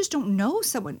times you just don't know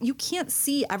someone. You can't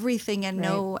see everything and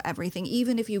know everything,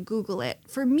 even if you Google it.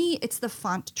 For me, it's the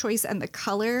font choice and the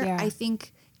color. Yeah. I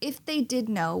think if they did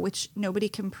know, which nobody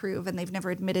can prove, and they've never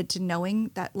admitted to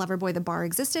knowing that Loverboy the bar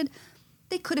existed,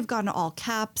 they could have gone all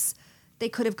caps. They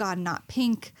could have gone not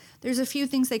pink. There's a few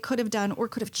things they could have done or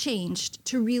could have changed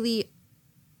to really,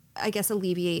 I guess,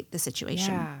 alleviate the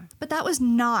situation. Yeah. But that was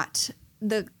not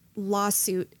the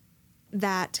lawsuit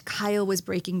that Kyle was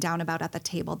breaking down about at the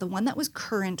table. The one that was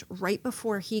current right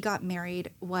before he got married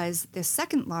was this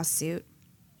second lawsuit,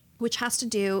 which has to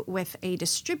do with a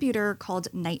distributor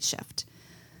called Night Shift.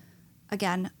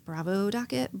 Again, Bravo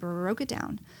Docket broke it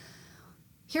down.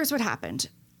 Here's what happened.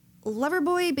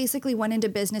 Loverboy basically went into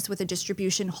business with a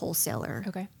distribution wholesaler.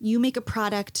 Okay. You make a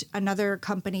product, another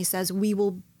company says, we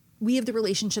have the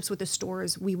relationships with the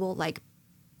stores. We will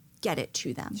get it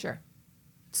to them. Sure.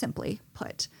 Simply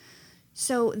put.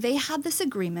 So they had this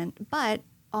agreement, but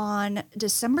on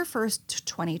December 1st,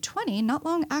 2020, not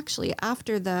long actually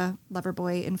after the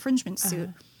Loverboy infringement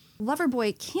suit,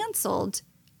 Loverboy canceled,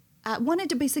 wanted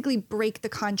to basically break the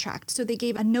contract. So they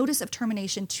gave a notice of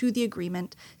termination to the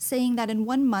agreement saying that in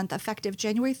 1 month, effective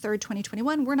January 3rd,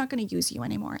 2021, we're not going to use you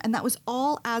anymore. And that was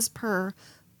all as per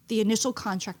the initial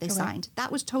contract they signed.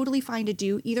 That was totally fine to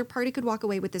do. Either party could walk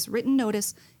away with this written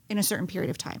notice in a certain period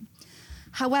of time.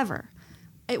 However,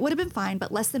 it would have been fine,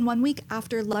 but less than 1 week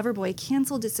after Loverboy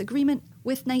canceled its agreement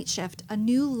with Night Shift, a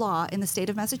new law in the state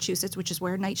of Massachusetts, which is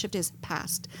where Night Shift is,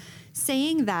 passed,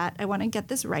 saying that, I want to get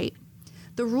this right,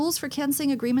 the rules for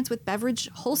canceling agreements with beverage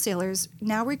wholesalers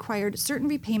now required certain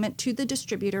repayment to the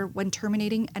distributor when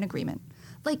terminating an agreement.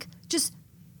 Just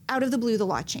out of the blue, the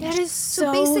law changed. That is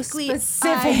so basically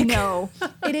specific. I know.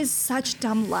 It is such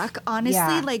dumb luck.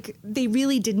 Honestly, they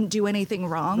really didn't do anything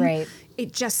wrong. Right.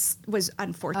 It just was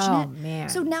unfortunate. Oh, man.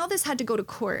 So now this had to go to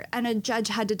court, and a judge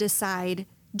had to decide,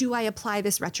 do I apply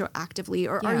this retroactively,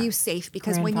 or are you safe?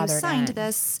 Because when you signed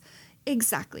this,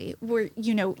 exactly,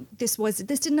 this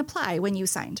didn't apply when you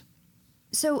signed.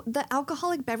 So the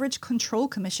Alcoholic Beverage Control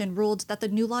Commission ruled that the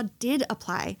new law did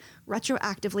apply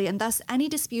retroactively, and thus any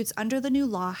disputes under the new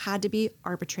law had to be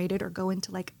arbitrated or go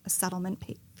into a settlement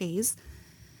phase,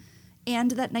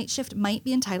 and that Night Shift might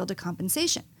be entitled to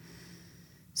compensation.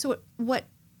 So what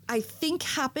I think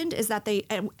happened is that they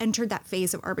entered that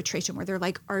phase of arbitration where they're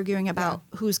like arguing about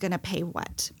who's going to pay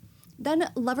what. Then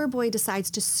Loverboy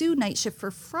decides to sue Night Shift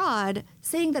for fraud,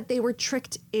 saying that they were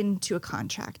tricked into a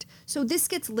contract. So this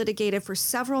gets litigated for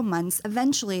several months.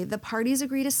 Eventually, the parties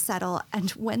agree to settle.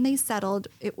 And when they settled,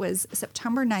 it was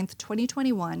September 9th,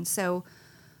 2021. So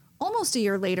almost a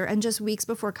year later and just weeks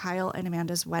before Kyle and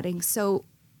Amanda's wedding. So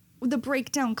the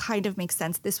breakdown kind of makes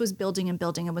sense. This was building and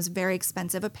building and was very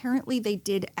expensive. Apparently, they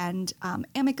did end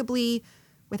amicably,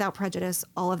 without prejudice,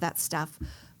 all of that stuff,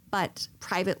 but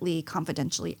privately,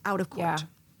 confidentially, out of court. Yeah.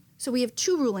 So we have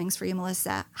two rulings for you,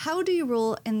 Melissa. How do you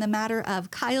rule in the matter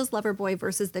of Kyle's Loverboy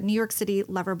versus the New York City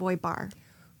Loverboy bar?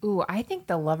 Ooh, I think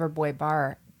the Loverboy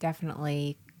bar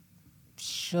definitely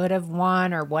should have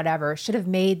won or whatever. Should have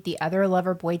made the other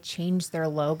Loverboy change their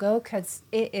logo because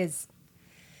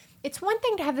it's one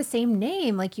thing to have the same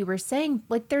name, like you were saying.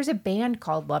 Like there's a band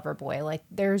called Loverboy. Like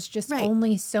there's just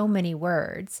only so many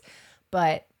words,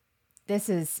 but this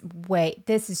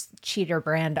is cheater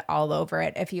brand all over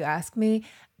it, if you ask me.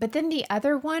 But then the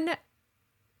other one,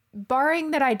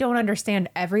 barring that I don't understand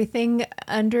everything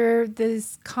under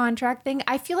this contract thing,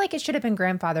 I feel like it should have been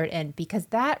grandfathered in because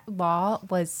that law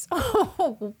was...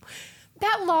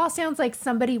 that law sounds like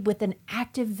somebody with an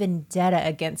active vendetta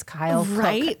against Kyle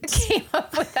Cook came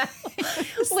up with that.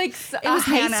 Like a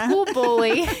high school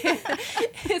bully,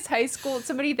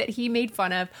 somebody that he made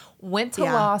fun of, went to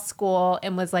law school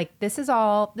and was like, this is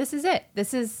it.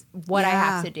 This is what I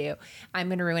have to do. I'm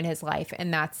going to ruin his life.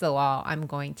 And that's the law I'm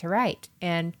going to write.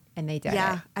 And they did it.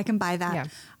 Yeah, I can buy that. Yeah.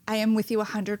 I am with you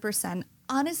 100%.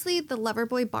 Honestly, the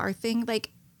Loverboy bar thing, like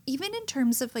even in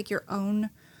terms of like your own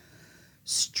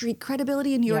street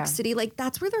credibility in New York City, like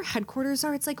that's where their headquarters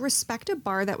are. It's like respect a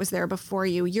bar that was there before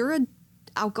you. You're a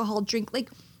alcohol drink, like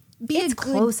it's a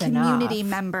good community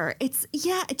member. It's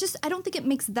I don't think it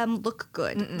makes them look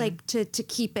good. Like to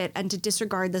keep it and to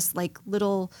disregard this like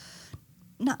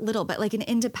not little, but like an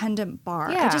independent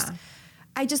bar. Yeah.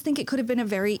 I just think it could have been a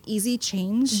very easy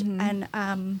change. And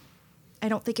I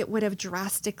don't think it would have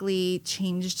drastically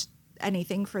changed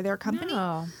anything for their company.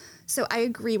 No. So I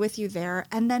agree with you there.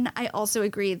 And then I also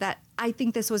agree that I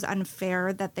think this was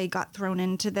unfair that they got thrown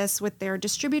into this with their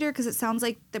distributor because it sounds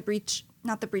like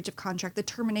not the breach of contract, the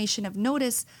termination of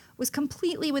notice was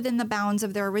completely within the bounds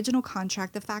of their original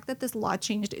contract. The fact that this law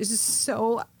changed is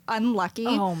so unlucky.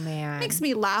 Oh, man. Makes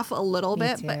me laugh a little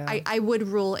bit, too. but I would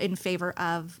rule in favor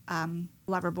of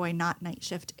Loverboy, not Night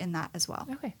Shift in that as well.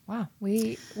 Okay. Wow.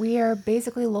 We are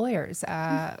basically lawyers.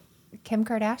 Kim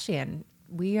Kardashian.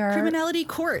 We are Criminality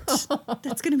Court.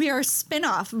 That's going to be our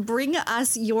spinoff. Bring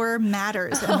us your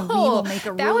matters and we will make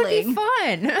a ruling. That would be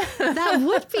fun. That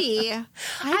would be.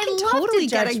 I can totally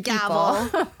get a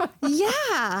gavel.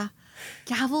 Yeah.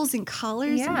 Gavels and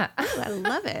collars. Yeah. I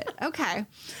love it. Okay.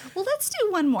 Well, let's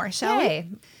do one more, shall we?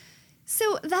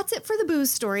 So that's it for the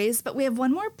booze stories, but we have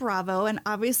one more Bravo, and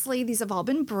obviously these have all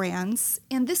been brands,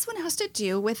 and this one has to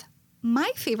do with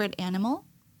my favorite animal,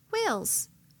 whales,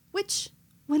 which...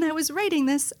 when I was writing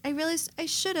this, I realized I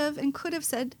should have and could have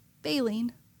said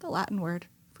baleen, the Latin word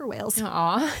for whales.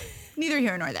 Aw. Neither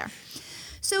here nor there.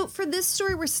 So for this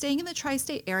story, we're staying in the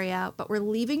tri-state area, but we're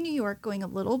leaving New York, going a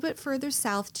little bit further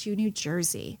south to New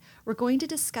Jersey. We're going to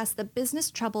discuss the business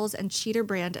troubles and cheater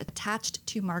brand attached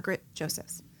to Margaret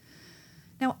Josephs.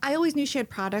 Now, I always knew she had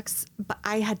products, but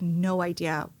I had no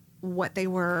idea what they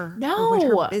were, or what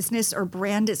her business or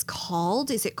brand is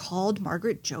called. Is it called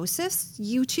Margaret Josephs?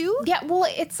 You too? Yeah, well,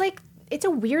 it's like, it's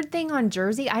a weird thing on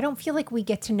Jersey. I don't feel like we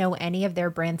get to know any of their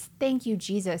brands. Thank you,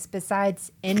 Jesus,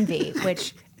 besides Envy,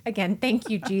 which, again, thank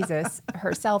you, Jesus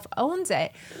herself owns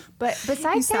it. But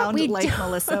besides you sound that, like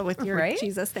Melissa with your right?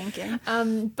 Jesus thinking.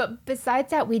 But besides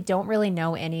that, we don't really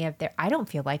know any of their, I don't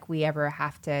feel like we ever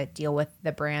have to deal with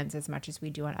the brands as much as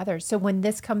we do on others. So when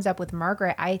this comes up with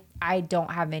Margaret, I don't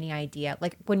have any idea.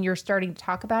 Like when you're starting to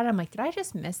talk about it, I'm like, did I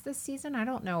just miss this season? I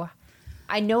don't know.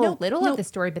 I know a little of the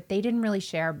story, but they didn't really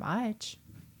share much.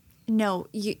 No,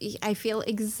 I feel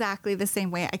exactly the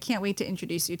same way. I can't wait to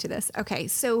introduce you to this. Okay,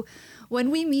 so when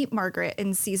we meet Margaret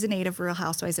in season 8 of Real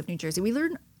Housewives of New Jersey, we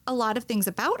learn a lot of things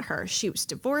about her. She was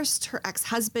divorced, her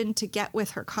ex-husband to get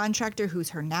with her contractor,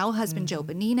 who's her now husband, Joe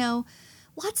Bonino.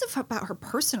 Lots of about her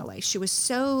personal life. She was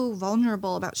so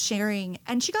vulnerable about sharing,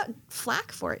 and she got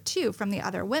flack for it too from the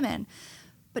other women.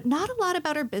 But not a lot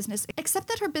about her business, except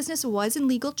that her business was in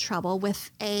legal trouble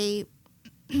with a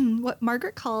what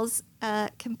Margaret calls a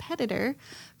competitor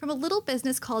from a little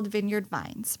business called Vineyard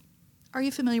Vines. Are you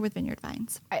familiar with Vineyard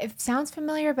Vines? It sounds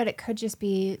familiar, but it could just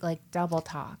be like double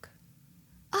talk.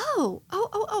 Oh.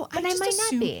 But I might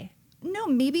not be. no,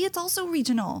 maybe it's also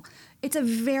regional. It's a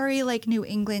very like New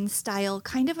England style,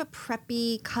 kind of a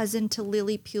preppy cousin to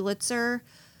Lily Pulitzer.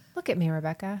 Look at me,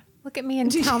 Rebecca. Look at me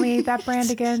and tell me that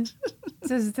brand again.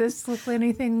 Does this look like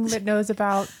anything that knows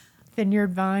about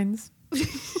Vineyard Vines?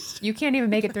 You can't even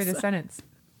make it through the sentence.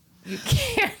 You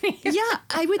can't even. Yeah,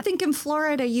 I would think in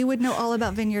Florida you would know all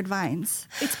about Vineyard Vines.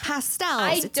 It's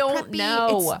pastels. It's don't preppy,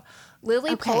 know.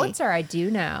 Lily Okay. Pulitzer, I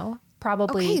do know.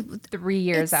 Probably 3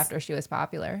 years after she was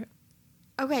popular.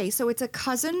 Okay, so it's a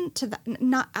cousin to that.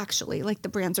 Not actually, like the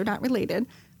brands are not related.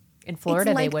 In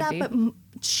Florida, it's like they would that, be.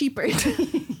 but cheaper.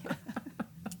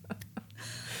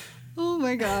 Oh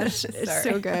my gosh, it's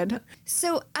so good.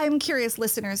 So I'm curious,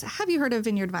 listeners, have you heard of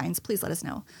Vineyard Vines? Please let us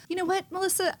know. You know what,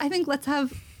 Melissa? I think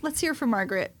let's hear from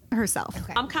Margaret herself.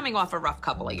 Okay. I'm coming off a rough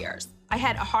couple of years. I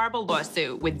had a horrible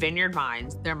lawsuit with Vineyard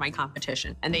Vines. They're my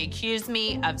competition. And they accused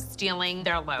me of stealing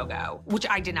their logo, which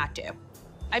I did not do.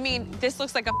 I mean, this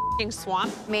looks like a f***ing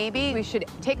swamp. Maybe we should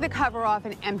take the cover off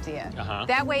and empty it.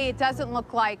 That way it doesn't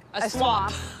look like a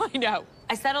swamp. I know.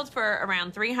 I settled for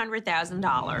around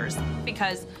 $300,000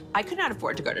 because I could not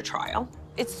afford to go to trial.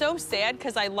 It's so sad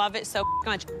because I love it so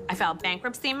much. I filed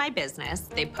bankruptcy in my business.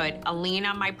 They put a lien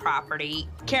on my property.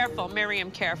 Careful,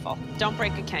 Miriam, careful. Don't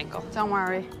break a cankle. Don't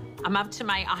worry. I'm up to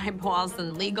my eyeballs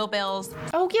in legal bills.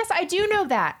 Oh, yes, I do know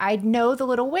that. I know the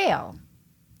little whale.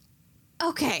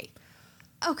 Okay,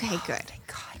 good.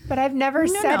 But I've never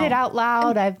said it out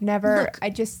loud. I've never, look.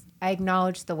 I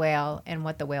acknowledge the whale and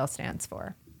what the whale stands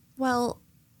for. Well,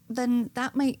 then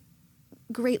that might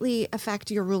greatly affect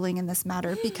your ruling in this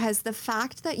matter, because the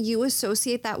fact that you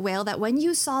associate that whale, that when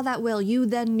you saw that whale, you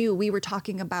then knew we were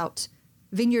talking about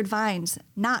Vineyard Vines,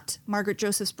 not Margaret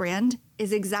Joseph's brand,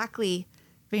 is exactly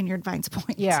Vineyard Vines'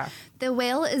 point. Yeah. The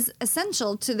whale is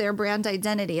essential to their brand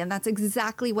identity, and that's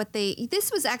exactly what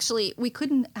this was actually, we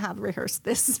couldn't have rehearsed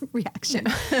this reaction.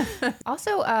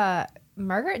 Also,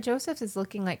 Margaret Josephs is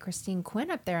looking like Christine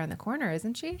Quinn up there in the corner,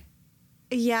 isn't she?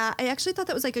 Yeah, I actually thought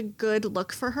that was like a good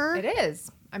look for her. It is.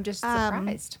 I'm just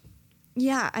surprised.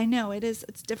 Yeah, I know. It is.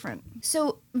 It's different.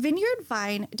 So Vineyard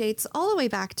Vine dates all the way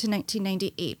back to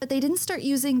 1998, but they didn't start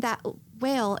using that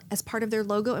whale as part of their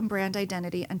logo and brand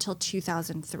identity until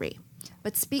 2003.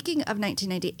 But speaking of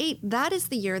 1998, that is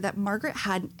the year that Margaret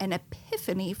had an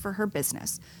epiphany for her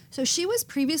business. So she was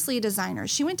previously a designer.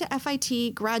 She went to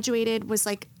FIT, graduated, was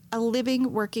like a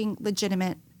living, working,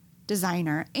 legitimate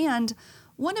designer, and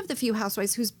one of the few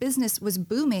housewives whose business was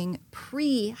booming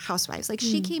pre-Housewives. Like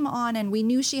she came on and we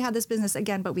knew she had this business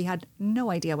again, but we had no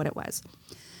idea what it was.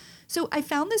 So I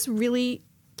found this really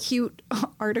cute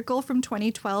article from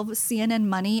 2012, CNN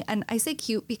Money. And I say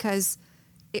cute because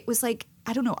it was like,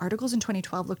 I don't know, articles in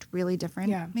 2012 looked really different.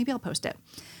 Yeah. Maybe I'll post it.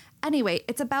 Anyway,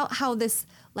 it's about how this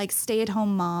like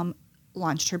stay-at-home mom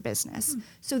launched her business.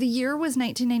 So the year was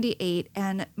 1998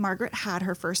 and Margaret had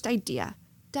her first idea,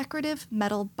 decorative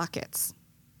metal buckets.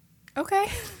 Okay.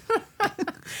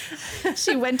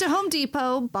 She went to Home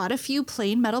Depot, bought a few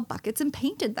plain metal buckets and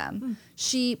painted them.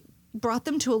 She brought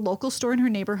them to a local store in her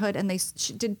neighborhood and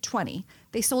she did 20.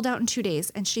 They sold out in 2 days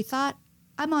and she thought,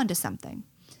 I'm onto something.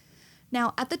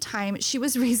 Now, at the time, she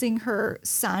was raising her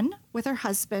son with her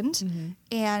husband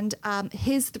and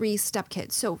his 3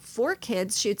 stepkids. So 4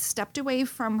 kids. She had stepped away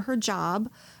from her job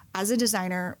as a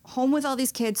designer, home with all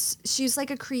these kids. She's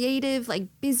like a creative, like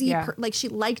busy, like she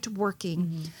liked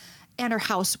working. And her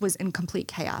house was in complete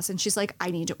chaos. And she's like,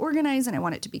 I need to organize and I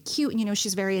want it to be cute. And, you know,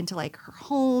 she's very into like her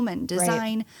home and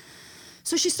design. Right.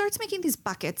 So she starts making these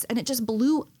buckets and it just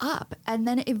blew up. And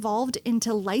then it evolved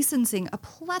into licensing a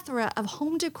plethora of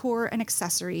home decor and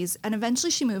accessories. And eventually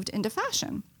she moved into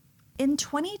fashion. In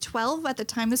 2012, at the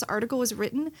time this article was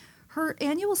written, her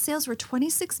annual sales were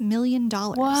 $26 million.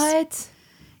 What?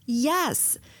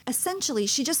 Yes. Essentially,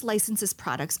 she just licenses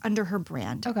products under her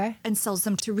brand and sells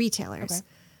them to retailers. Okay.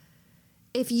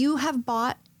 If you have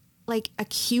bought like a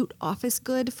cute office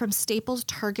good from Staples,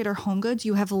 Target, or Home Goods,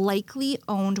 you have likely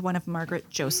owned one of Margaret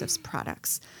Joseph's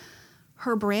products.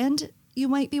 Her brand, you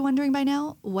might be wondering by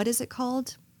now, what is it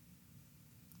called?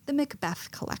 The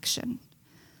Macbeth Collection.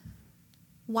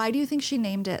 Why do you think she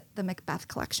named it the Macbeth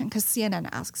Collection? Because CNN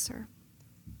asks her.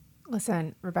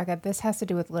 Listen, Rebecca, this has to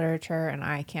do with literature and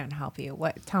I can't help you.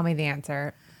 What? Tell me the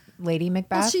answer. Lady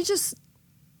Macbeth? Well,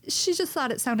 she just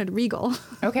thought it sounded regal.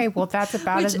 Okay, well, that's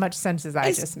about as much sense as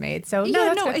I just made. So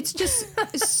it's just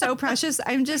it's so precious.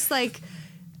 I'm just like,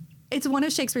 it's one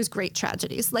of Shakespeare's great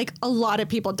tragedies. Like a lot of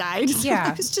people died. So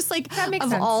yeah, it's just like that makes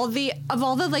of sense. all the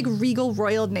like regal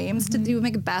royal names to do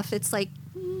Macbeth. It's like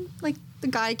the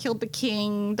guy killed the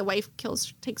king, the wife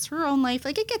takes her own life.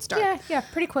 Like it gets dark. Yeah,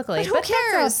 pretty quickly. But who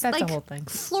cares? That's like the whole thing.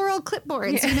 Floral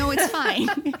clipboards, it's fine.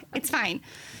 It's fine.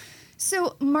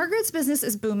 So Margaret's business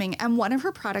is booming, and one of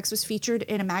her products was featured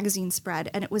in a magazine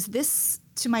spread, and it was this,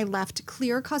 to my left,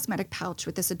 clear cosmetic pouch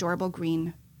with this adorable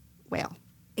green whale.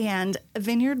 And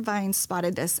Vineyard Vines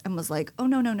spotted this and was like, oh,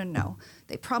 no.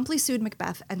 They promptly sued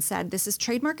Macbeth and said this is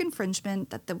trademark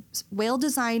infringement, that the whale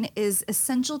design is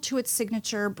essential to its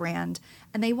signature brand,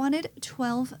 and they wanted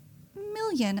 $12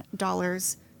 million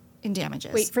in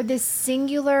damages. Wait, for this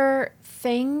singular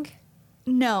thing?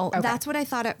 No, Okay. that's what I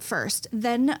thought at first.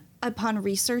 Then upon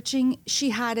researching, she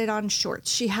had it on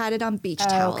shorts. She had it on beach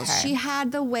towels. Okay. She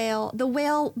had the whale. The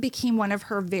whale became one of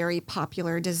her very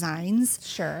popular designs.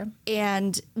 Sure.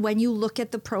 And when you look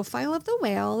at the profile of the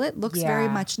whale, it looks very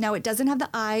Yeah. much, now it doesn't have the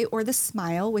eye or the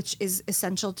smile, which is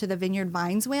essential to the Vineyard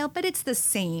Vines whale, but it's the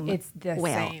same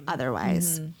whale same.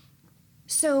 otherwise.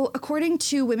 So, according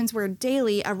to Women's Wear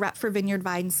Daily, a rep for Vineyard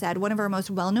Vines said, one of our most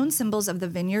well-known symbols of the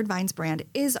Vineyard Vines brand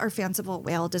is our fanciful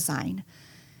whale design.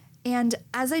 And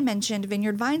as I mentioned,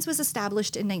 Vineyard Vines was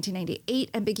established in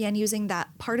 1998 and began using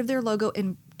that part of their logo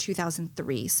in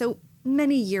 2003. So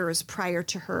many years prior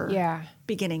to her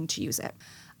beginning to use it.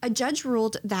 A judge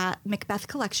ruled that Macbeth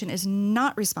Collection is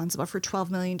not responsible for $12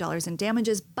 million in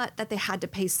damages, but that they had to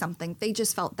pay something. They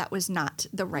just felt that was not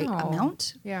the right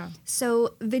amount. Yeah.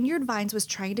 So Vineyard Vines was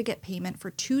trying to get payment for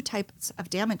two types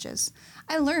of damages.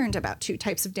 I learned about two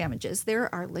types of damages.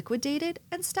 There are liquidated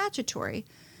and statutory.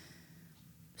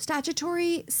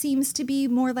 Statutory seems to be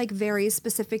more like very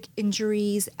specific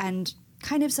injuries and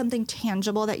kind of something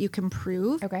tangible that you can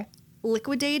prove. Okay.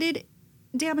 Liquidated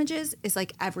damages is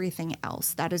like everything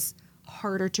else that is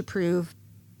harder to prove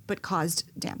but caused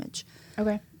damage.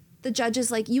 Okay. The judge is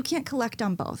like, you can't collect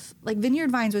on both. Like Vineyard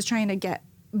Vines was trying to get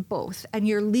both, and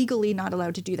you're legally not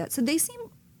allowed to do that. So they seem,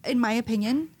 in my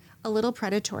opinion, a little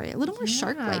predatory, a little more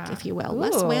shark-like, if you will.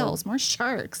 Less Ooh. whales, more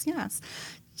sharks. Yes.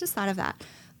 Just thought of that.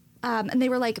 And they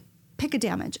were like, pick a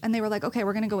damage. And they were like, okay,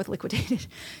 we're going to go with liquidated.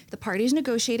 The parties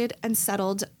negotiated and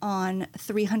settled on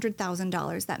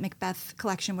 $300,000 that Macbeth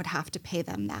Collection would have to pay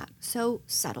them that. So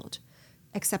settled,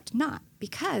 except not,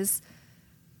 because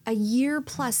a year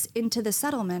plus into the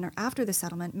settlement or after the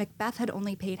settlement, Macbeth had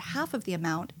only paid half of the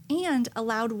amount and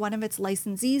allowed one of its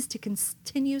licensees to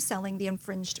continue selling the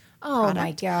infringed product. Oh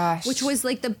my gosh. Which was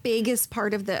like the biggest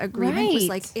part of the agreement was Right.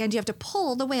 like, and you have to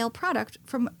pull the whale product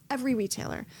from every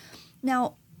retailer.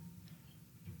 Now,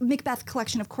 Macbeth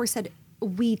Collection, of course, said,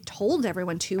 we told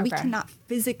everyone to. We Okay. cannot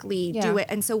physically Yeah. do it.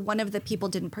 And so one of the people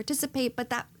didn't participate,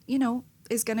 but that,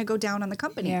 is going to go down on the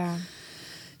company. Yeah.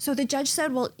 So the judge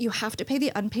said, well, you have to pay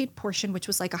the unpaid portion, which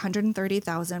was like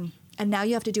 $130,000, and now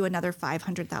you have to do another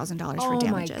 $500,000 for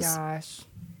damages. Oh my gosh.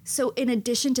 So in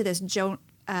addition to this,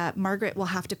 Margaret will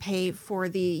have to pay for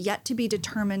the yet to be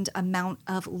determined amount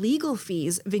of legal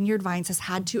fees Vineyard Vines has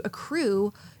had to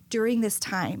accrue during this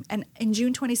time. And in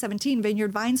June 2017,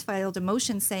 Vineyard Vines filed a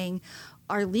motion saying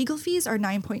our legal fees are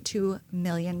 $9.2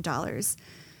 million.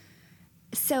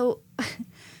 So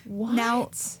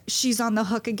now she's on the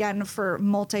hook again for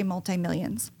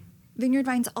multi-millions. Vineyard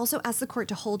Vines also asked the court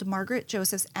to hold Margaret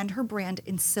Josephs and her brand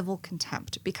in civil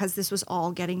contempt because this was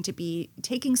all getting to be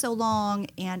taking so long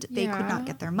and they could not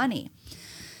get their money.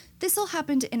 This all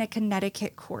happened in a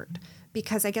Connecticut court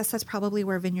because I guess that's probably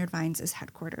where Vineyard Vines is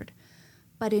headquartered.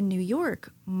 But in New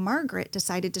York, Margaret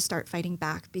decided to start fighting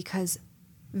back because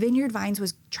Vineyard Vines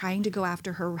was trying to go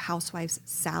after her housewife's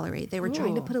salary. They were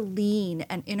trying to put a lien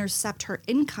and intercept her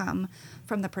income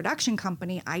from the production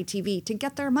company, ITV, to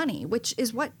get their money, which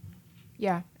is what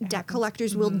debt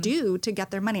collectors will do to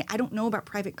get their money. I don't know about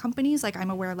private companies. Like I'm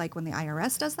aware like when the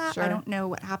IRS does that. Sure. I don't know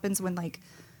what happens when like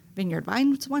Vineyard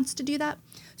Vines wants to do that.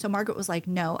 So Margaret was like,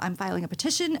 no, I'm filing a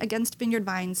petition against Vineyard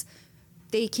Vines.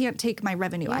 They can't take my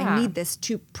revenue. I need this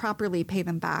to properly pay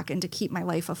them back and to keep my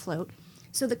life afloat.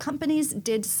 So the companies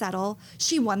did settle.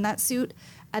 She won that suit,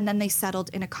 and then they settled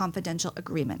in a confidential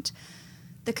agreement.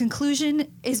 The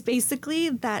conclusion is basically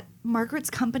that Margaret's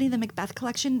company, the Macbeth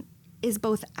Collection, is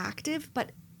both active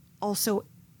but also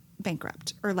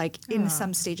bankrupt or like in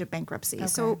some stage of bankruptcy. Okay.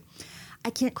 So I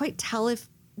can't quite tell if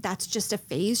that's just a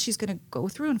phase she's going to go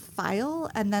through and file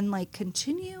and then like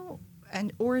continue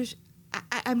or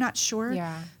I'm not sure.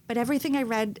 Yeah. But everything I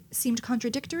read seemed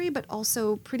contradictory, but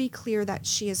also pretty clear that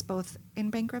she is both in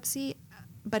bankruptcy,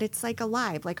 but it's like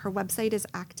alive, like her website is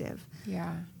active.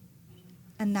 Yeah.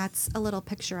 And that's a little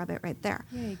picture of it right there,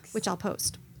 Yikes. which I'll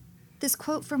post. This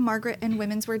quote from Margaret in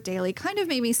Women's Wear Daily kind of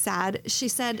made me sad. She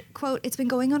said, quote, "It's been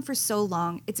going on for so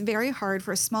long. It's very hard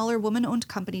for a smaller woman-owned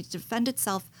company to defend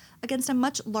itself against a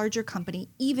much larger company,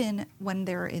 even when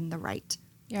they're in the right."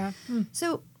 Yeah.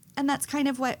 So, and that's kind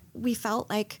of what we felt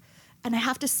like. And I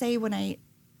have to say, when I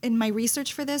in my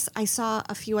research for this, I saw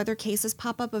a few other cases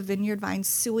pop up of Vineyard Vines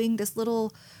suing this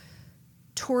little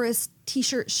tourist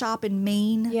t-shirt shop in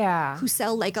Maine. Yeah. Who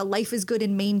sell like a Life is Good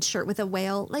in Maine shirt with a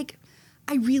whale. Like,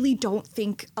 I really don't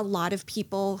think a lot of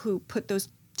people who put those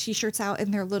t-shirts out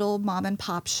in their little mom and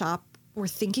pop shop were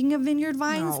thinking of Vineyard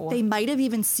Vines. No. They might have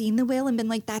even seen the whale and been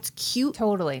like, that's cute.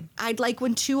 Totally. I'd like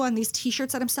one too on these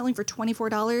t-shirts that I'm selling for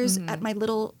 $24 at my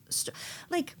little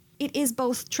like, it is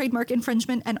both trademark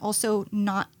infringement and also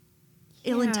not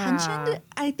ill-intentioned.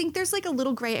 I think there's like a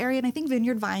little gray area, and I think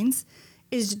Vineyard Vines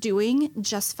is doing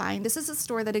just fine. This is a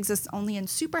store that exists only in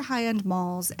super high-end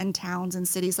malls and towns and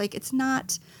cities. Like, it's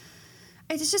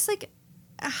just like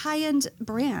a high-end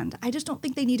brand. I just don't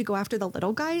think they need to go after the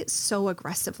little guy so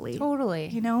aggressively. Totally.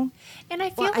 You know? And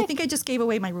I feel I think I just gave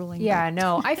away my ruling. Yeah,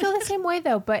 no. I feel the same way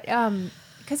though, but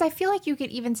because I feel like you could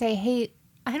even say, hey,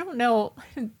 I don't know,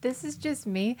 this is just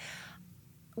me.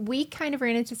 We kind of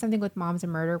ran into something with Moms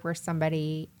and Murder where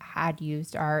somebody had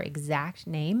used our exact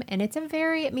name, and it's a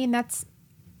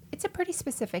pretty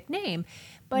specific name.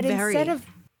 But instead of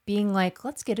being like,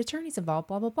 let's get attorneys involved,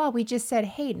 blah, blah, blah. We just said,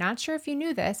 hey, not sure if you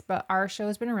knew this, but our show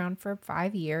has been around for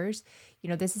 5 years. You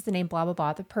know, this is the name, blah, blah,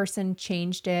 blah. The person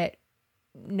changed it.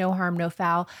 No harm, no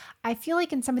foul. I feel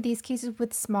like in some of these cases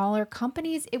with smaller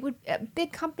companies, a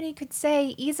big company could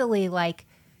say easily like,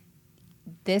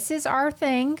 this is our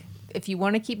thing. If you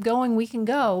want to keep going, we can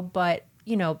go. But,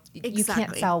 you know, you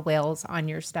can't sell whales on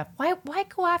your stuff. Why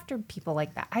go after people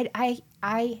like that? I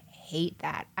hate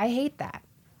that. I hate that.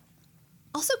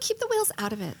 Also, keep the whales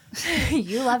out of it.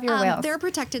 You love your whales. They're a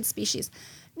protected species.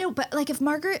 No, but like if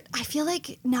Margaret, I feel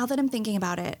like now that I'm thinking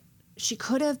about it, she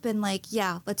could have been like,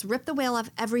 yeah, let's rip the whale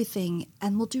off everything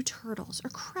and we'll do turtles or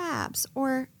crabs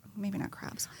or maybe not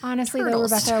crabs. Honestly, though,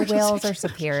 Rebecca, whales are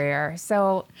superior.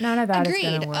 So none of that is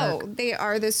going to work. Oh, they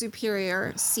are the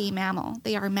superior sea mammal.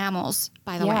 They are mammals,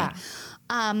 by the way.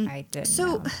 I didn't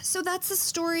know. So that's the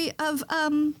story of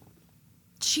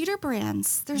cheater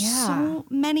brands. There's so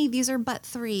many. These are but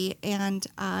 3, and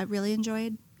I really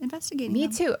enjoyed investigating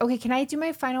them. Me too. Okay, can I do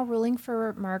my final ruling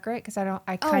for Margaret? Because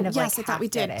I thought we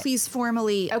did. Please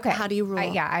formally. Okay. How do you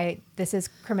rule? This is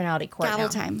criminality court Gavel now.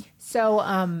 Time. So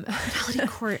criminality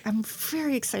court. I'm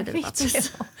very excited about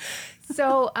this.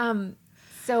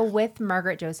 So with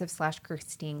Margaret Joseph /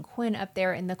 Christine Quinn up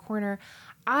there in the corner,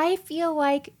 I feel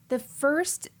like the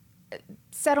first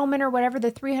settlement or whatever,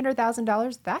 the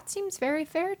 $300,000, that seems very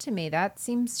fair to me. That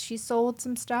seems she sold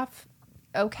some stuff.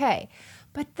 Okay.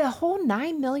 But the whole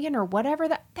 $9 million or whatever,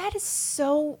 that is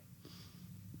so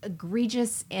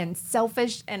egregious and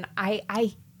selfish. And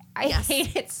I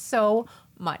hate it so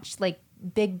much. Like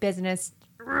big business.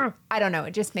 I don't know.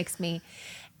 It just makes me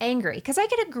angry because I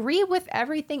could agree with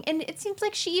everything. And it seems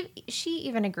like she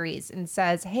even agrees and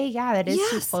says, hey, yeah, that is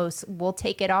too close. We'll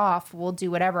take it off. We'll do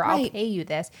whatever. Right. I'll pay you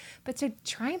this. But to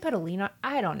try and put a lien on,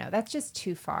 I don't know. That's just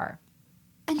too far.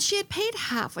 And she had paid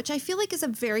half, which I feel like is a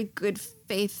very good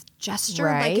faith gesture.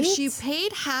 Right? Like if she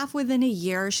paid half within a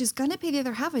year, she's going to pay the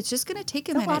other half. It's just going to take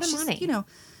a minute. A lot of she's, money. You know,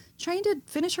 trying to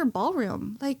finish her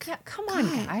ballroom. Like, come on,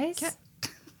 guys.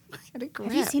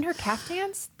 Have you seen her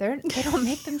caftans? They don't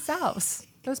make themselves.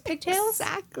 Those pigtails?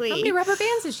 Exactly. How many rubber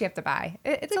bands does she have to buy?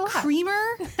 It's a lot.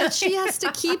 Creamer that she has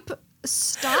to keep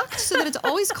stocked so that it's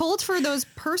always cold for those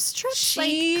purse trips.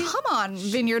 Come on,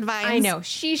 Vineyard Vines. I know.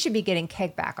 She should be getting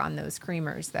kickback on those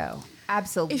creamers, though.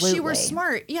 Absolutely. If she were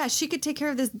smart, she could take care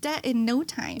of this debt in no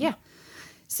time. Yeah.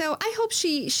 So I hope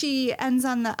she ends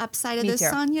on the upside of this. Too.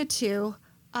 Sonia, too.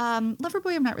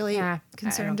 Loverboy, I'm not really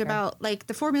concerned about. Like,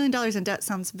 the $4 million in debt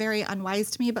sounds very unwise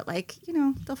to me, but, like, you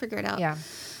know, they'll figure it out. Yeah.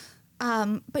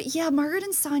 But yeah, Margaret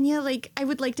and Sonia, like, I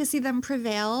would like to see them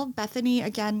prevail. Bethany,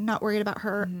 again, not worried about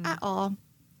her at all.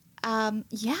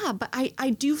 But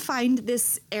I do find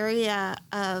this area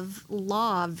of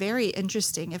law very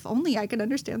interesting. If only I could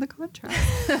understand the contract.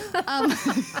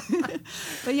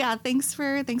 But yeah, thanks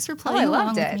for playing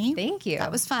along with me. Thank you.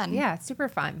 That was fun. Yeah, super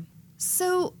fun.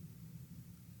 So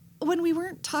when we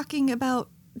weren't talking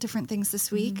about different things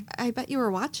this week, I bet you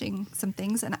were watching some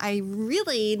things, and I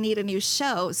really need a new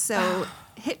show. So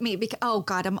hit me because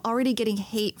I'm already getting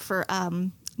hate for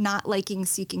not liking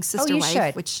Seeking Sister Wife.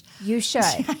 Should. Which you should.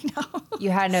 I know. You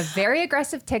had a very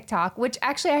aggressive TikTok, which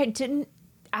actually I didn't.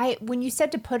 When you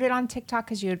said to put it on TikTok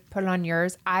because you had put it on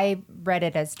yours, I read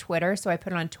it as Twitter, so I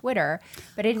put it on Twitter,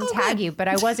 but I didn't tag you. But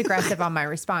I was aggressive on my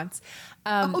response.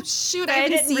 I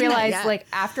didn't realize like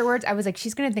afterwards. I was like,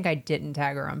 she's gonna think I didn't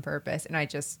tag her on purpose, and it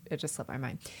just slipped my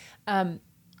mind.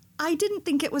 I didn't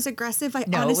think it was aggressive. I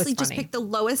honestly just picked the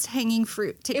lowest hanging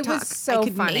fruit TikTok. It was so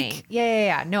funny. Make.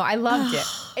 Yeah. No, I loved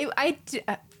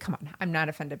it. Come on, I'm not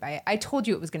offended by it. I told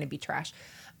you it was going to be trash.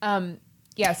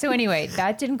 Yeah. So anyway,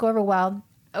 that didn't go over well.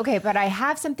 Okay. But I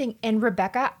have something. And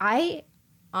Rebecca, I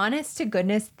honest to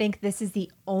goodness think this is the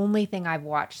only thing I've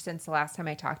watched since the last time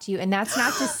I talked to you. And that's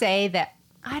not to say that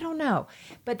I don't know,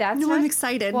 but that's no, I'm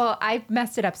excited. Well, I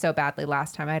messed it up so badly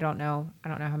last time. I don't know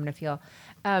how I'm going to feel.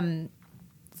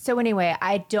 So anyway,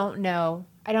 I don't know.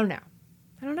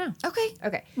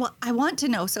 Okay. Well, I want to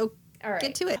know. So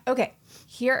get to it. Okay.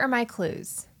 Here are my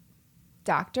clues.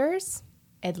 Doctors,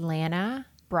 Atlanta,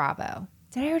 Bravo.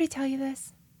 Did I already tell you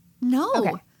this? No.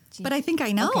 Okay. But I think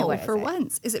I know for it?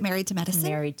 once. Is it Married to Medicine?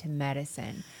 Married to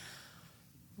Medicine.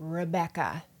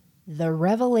 Rebecca, the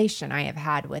revelation I have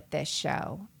had with this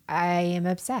show, I am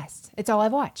obsessed. It's all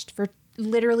I've watched for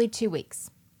literally 2 weeks.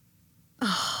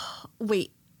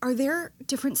 Wait, are there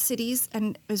different cities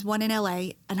and is one in LA?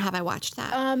 And have I watched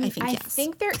that? I think yes. I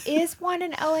think there is one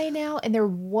in LA now, and there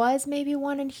was maybe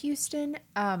one in Houston.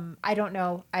 I don't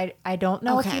know. I don't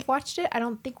know if you've watched it. I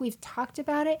don't think we've talked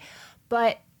about it,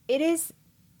 but it is.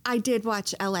 I did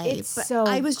watch LA, but so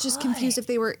I was just confused if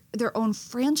they were their own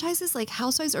franchises like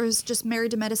Housewives, or is just Married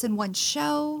to Medicine one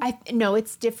show? No,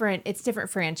 it's different. It's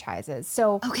different franchises.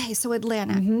 So so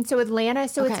Atlanta. Mm-hmm, so Atlanta.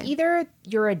 So it's either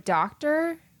you're a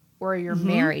doctor or you're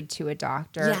married to a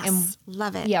doctor. Yes, and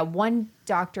love it. Yeah, one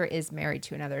doctor is married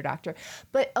to another doctor.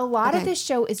 But a lot of this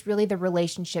show is really the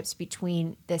relationships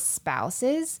between the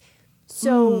spouses.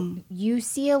 So you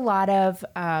see a lot of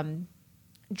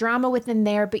drama within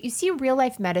there, but you see real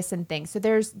life medicine things. So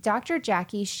there's Dr.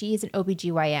 Jackie, she's an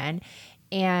OBGYN,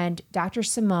 and Dr.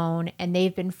 Simone, and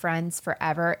they've been friends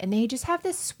forever. And they just have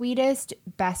the sweetest,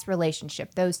 best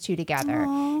relationship, those two together.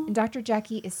 Aww. And Dr.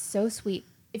 Jackie is so sweet.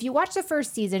 If you watch the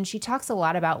first season, she talks a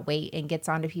lot about weight and gets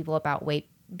onto people about weight.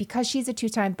 Because she's a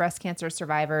 2-time breast cancer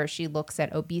survivor, she looks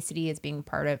at obesity as being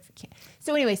part of.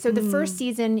 So anyway, so the first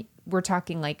season, we're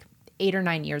talking like 8 or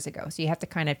 9 years ago. So you have to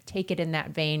kind of take it in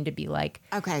that vein to be like,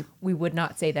 okay, we would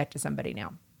not say that to somebody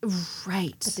now.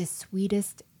 Right. But the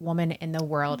sweetest woman in the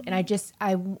world. And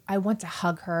I want to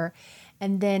hug her.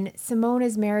 And then Simone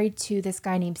is married to this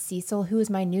guy named Cecil, who is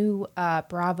my new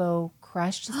Bravo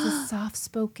crush, just a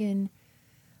soft-spoken,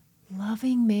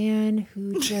 loving man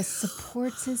who just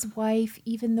supports his wife,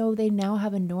 even though they now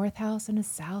have a north house and a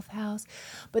south house.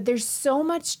 But there's so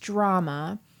much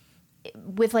drama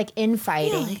with like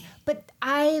infighting. Really? But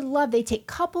I love, they take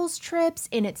couples trips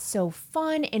and it's so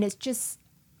fun. And it's just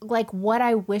like what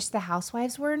I wish the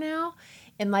Housewives were now.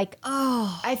 And like,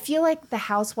 I feel like the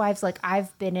Housewives, like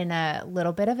I've been in a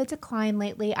little bit of a decline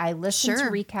lately. I listen to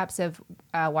recaps of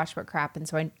Watch What Crap. And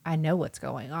so I know what's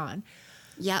going on.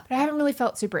 Yeah. But I haven't really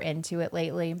felt super into it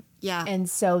lately. Yeah. And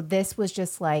so this was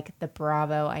just like the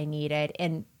Bravo I needed.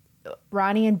 And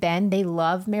Ronnie and Ben, they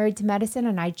love Married to Medicine,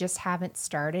 and I just haven't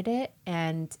started it.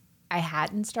 And I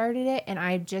hadn't started it. And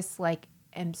I just like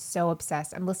am so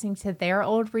obsessed. I'm listening to their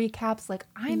old recaps. Like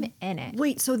I'm in it.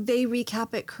 Wait, so they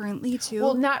recap it currently too?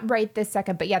 Well, not right this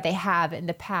second, but yeah, they have in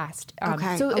the past.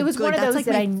 Okay. So it was one of those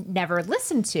that I never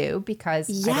listened to because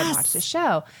I didn't watch the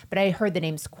show. But I heard the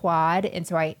name's Quad. And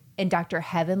so and Dr.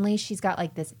 Heavenly, she's got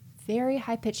like this very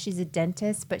high pitch. She's a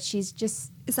dentist, but she's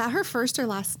just. Is that her first or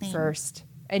last name? First.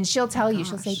 And she'll tell you,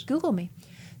 she'll say, Google me.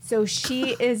 So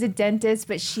she is a dentist,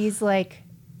 but she's like,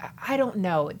 I don't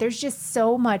know. There's just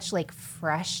so much like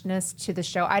freshness to the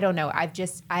show. I don't know.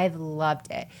 I've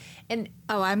loved it. And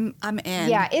I'm in.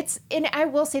 Yeah, and I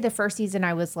will say the first season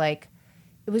I was like,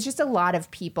 it was just a lot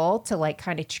of people to like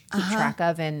kind of keep track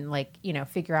of and like, you know,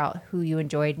 figure out who you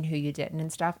enjoyed and who you didn't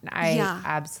and stuff. And I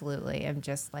absolutely am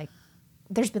just like,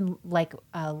 there's been like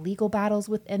legal battles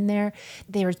within there.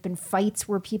 There's been fights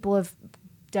where people have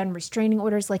done restraining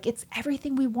orders. Like it's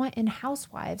everything we want in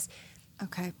Housewives.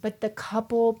 Okay. But the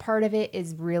couple part of it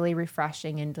is really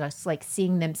refreshing, and just like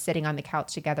seeing them sitting on the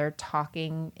couch together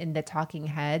talking in the talking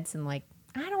heads, and like,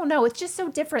 I don't know, it's just so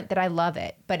different that I love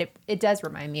it. But it does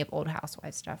remind me of old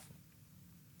Housewives stuff.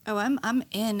 Oh, I'm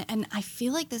in. And I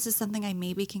feel like this is something I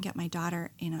maybe can get my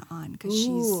daughter in on because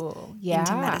she's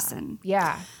into medicine.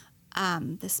 Yeah.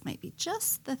 This might be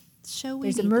just the show we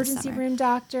There's need emergency room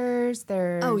doctors.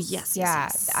 There's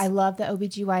yes. I love the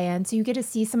OBGYN. So you get to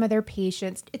see some of their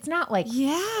patients. It's not like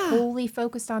wholly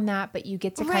focused on that, but you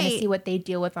get to kind of see what they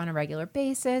deal with on a regular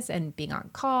basis and being on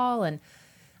call. And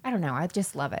I don't know, I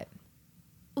just love it.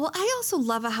 Well, I also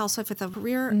love a housewife with a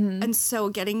career. And so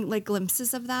getting like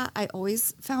glimpses of that, I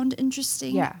always found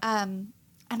interesting. Yeah. And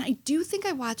I do think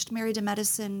I watched Married to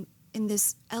Medicine in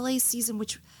this LA season,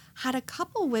 which had a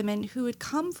couple women who had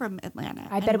come from Atlanta.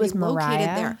 I bet it was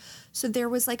Mariah. There. So there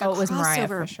was like a crossover. It was Mariah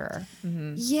for sure.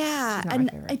 Mm-hmm. Yeah.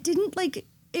 And I didn't like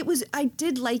I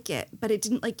did like it, but it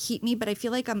didn't like keep me. But I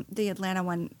feel like the Atlanta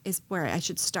one is where I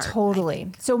should start.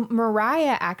 Totally. So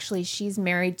Mariah, actually, she's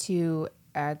married to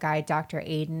a guy, Dr.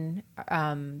 Aiden.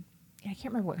 I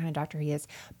can't remember what kind of doctor he is,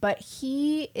 but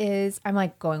he is, I'm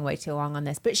like going way too long on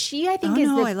this, but she, I think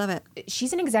I love it.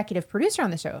 She's an executive producer on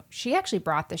the show. She actually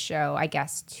brought the show, I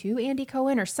guess, to Andy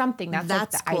Cohen or something. That's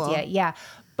like the cool. idea. Yeah.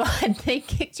 But they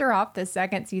kicked her off the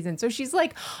second season. So she's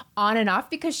like on and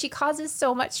off because she causes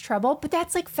so much trouble. But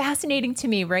that's like fascinating to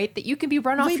me, right? That you can be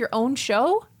run off your own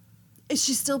show. Is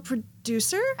she still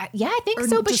producer? Yeah, I think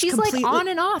so. But she's like on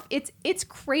and off. It's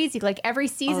crazy. Like every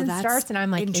season starts and I'm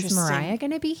like, is Mariah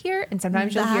going to be here? And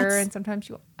sometimes you'll hear her and sometimes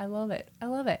you I love it. I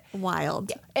love it. Wild.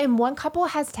 Yeah. And one couple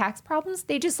has tax problems.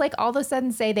 They just like all of a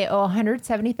sudden say they owe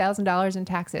 $170,000 in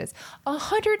taxes.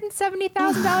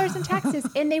 $170,000 in taxes.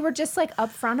 And they were just like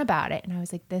upfront about it. And I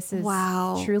was like, this is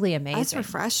truly amazing. That's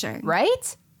refreshing.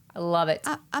 Right? I love it.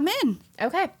 I'm in.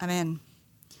 Okay. I'm in.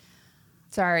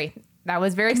 Sorry. That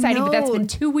was very exciting, but that's been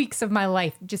 2 weeks of my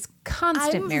life. Just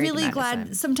constant Married to Medicine. I'm really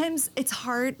glad. Sometimes it's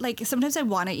hard. Like sometimes I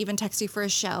want to even text you for a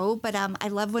show, but I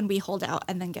love when we hold out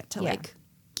and then get to like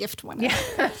gift one. Yeah.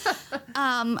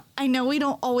 I know we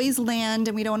don't always land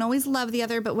and we don't always love the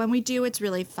other, but when we do, it's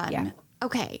really fun. Yeah.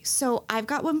 Okay, so I've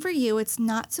got one for you. It's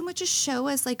not so much a show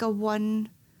as like a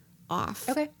one-off.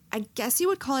 Okay. I guess you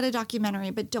would call it a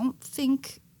documentary, but don't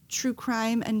think true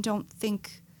crime and don't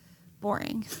think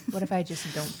boring. What if I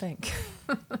just don't think?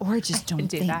 Or just don't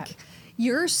do think. That.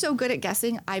 You're so good at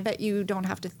guessing. I bet you don't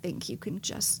have to think. You can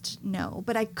just know.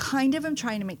 But I kind of am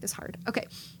trying to make this hard. Okay,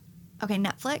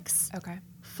 Netflix. Okay.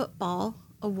 Football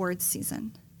awards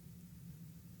season.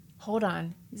 Hold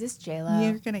on. Is this J-Lo?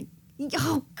 You're going to...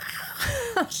 Oh,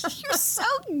 gosh. You're so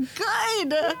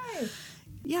good. Yes.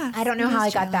 Yeah, I don't know how I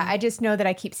got that. I just know that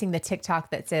I keep seeing the TikTok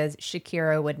that says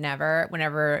Shakira would never,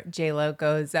 whenever J-Lo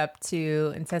goes up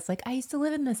to and says like, I used to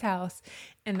live in this house.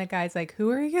 And the guy's like,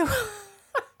 who are you?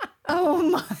 Oh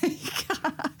my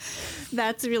God.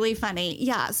 That's really funny.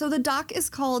 Yeah. So the doc is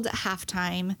called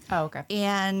Halftime. Oh, okay.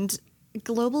 And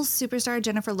global superstar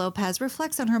Jennifer Lopez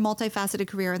reflects on her multifaceted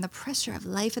career and the pressure of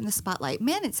life in the spotlight.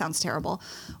 Man, it sounds terrible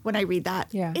when I read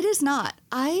that. Yeah. It is not.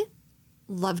 I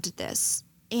loved this.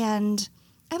 And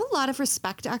I have a lot of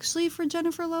respect, actually, for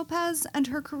Jennifer Lopez and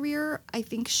her career. I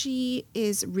think she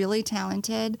is really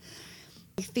talented.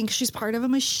 I think she's part of a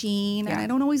machine, and I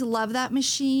don't always love that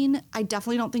machine. I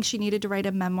definitely don't think she needed to write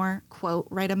a memoir, quote,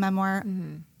 write a memoir.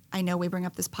 Mm-hmm. I know we bring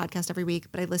up this podcast every week,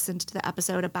 but I listened to the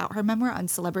episode about her memoir on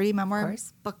Celebrity Memoir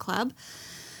Book Club.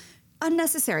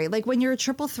 Unnecessary. Like when you're a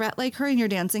triple threat like her and you're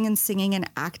dancing and singing and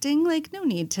acting, like no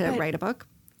need to write a book.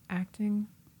 Acting,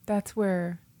 that's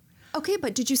where... Okay,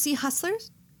 but did you see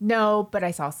Hustlers? No, but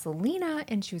I saw Selena,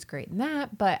 and she was great in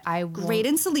that. But I won't. Great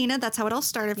in Selena. That's how it all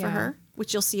started for her,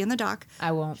 which you'll see in the doc.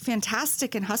 I won't.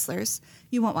 Fantastic in Hustlers.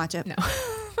 You won't watch it. No.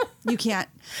 You can't.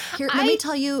 Here, let me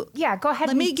tell you. Yeah, go ahead.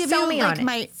 Let me give sell you me like on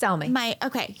my it. Sell me.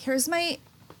 Okay, here's my.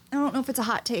 I don't know if it's a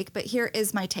hot take, but here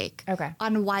is my take. Okay.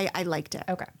 On why I liked it.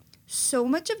 Okay. So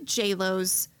much of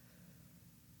J-Lo's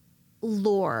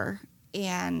lore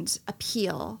and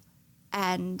appeal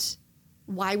and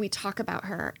why we talk about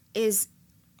her is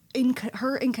in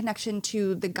connection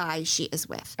to the guy she is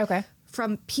with. Okay.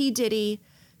 From P. Diddy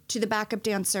to the backup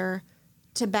dancer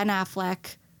to Ben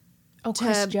Affleck. Oh,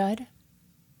 Chris Judd?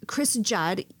 Chris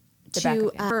Judd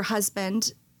to her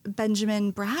husband,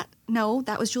 Benjamin Bratt. No,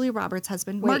 that was Julia Roberts'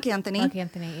 husband. Mark Anthony. Mark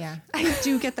Anthony, yeah. I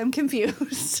do get them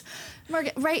confused.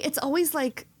 Right? It's always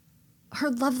like her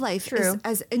love life is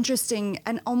as interesting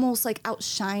and almost like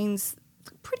outshines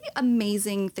pretty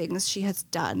amazing things she has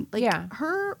done. Like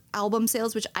her album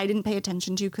sales, which I didn't pay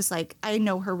attention to because like I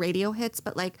know her radio hits,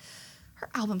 but like her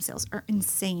album sales are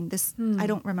insane. I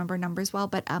don't remember numbers well,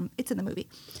 but it's in the movie.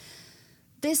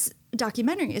 This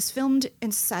documentary is filmed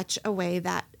in such a way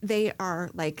that they are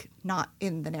like not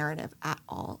in the narrative at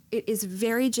all. It is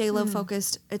very J-Lo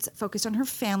focused. It's focused on her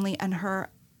family and her.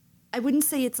 I wouldn't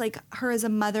say it's like her as a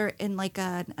mother in like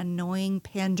an annoying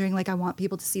pandering, like I want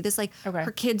people to see this. Like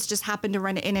her kids just happen to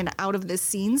run in and out of the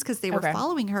scenes because they were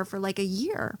following her for like a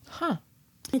year. Huh.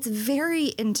 It's very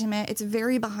intimate. It's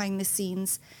very behind the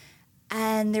scenes.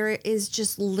 And there is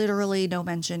just literally no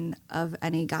mention of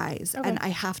any guys. Okay. And I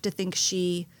have to think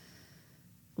she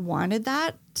wanted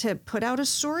that to put out a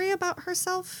story about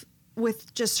herself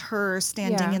with just her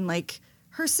standing in like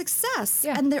her success.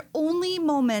 Yeah. And the only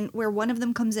moment where one of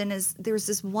them comes in is there's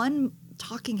this one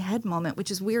talking head moment,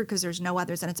 which is weird because there's no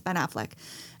others and it's Ben Affleck.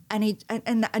 And he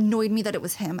annoyed me that it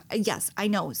was him. Yes, I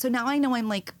know. So now I know I'm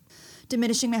like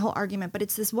diminishing my whole argument, but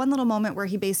it's this one little moment where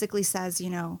he basically says, you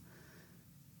know,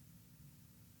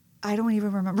 I don't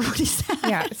even remember what he said.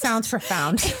 Yeah, it sounds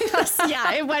profound.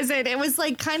 It wasn't. It was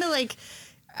like kind of like,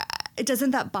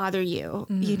 doesn't that bother you?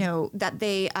 You know, that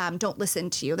they don't listen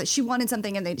to you, that she wanted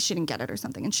something and she didn't get it or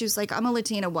something. And she was like, I'm a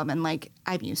Latina woman. Like,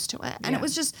 I'm used to it. And it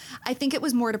was just, I think it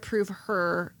was more to prove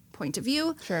her point of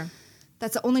view. Sure.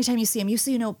 That's the only time you see him. You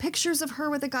see, pictures of her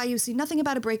with a guy. You see nothing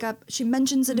about a breakup. She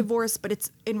mentions a divorce, but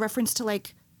it's in reference to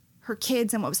like her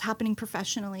kids and what was happening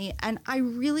professionally. And I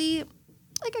really,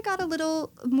 like, I got a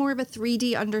little more of a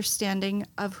 3D understanding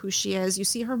of who she is. You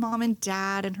see her mom and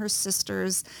dad and her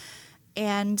sisters.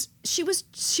 And she was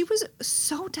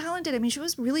so talented. I mean, she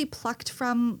was really plucked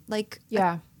from like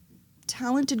a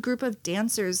talented group of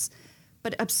dancers,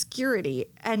 but obscurity,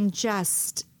 and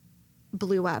just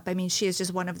blew up. I mean, she is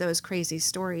just one of those crazy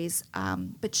stories.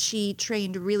 But she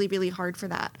trained really, really hard for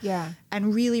that. Yeah.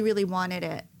 And really, really wanted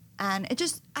it. And it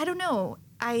just, I don't know.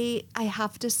 I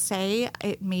have to say,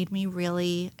 it made me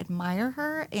really admire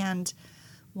her and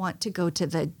want to go to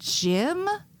the gym.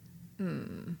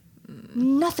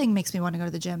 Nothing makes me want to go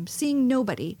to the gym. Seeing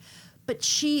nobody. But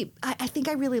I think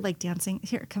I really like dancing.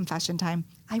 Here, confession time.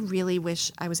 I really wish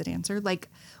I was a dancer. Like,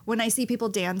 when I see people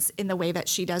dance in the way that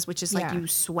she does, which is like you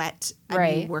sweat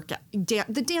and you work out.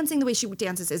 The dancing the way she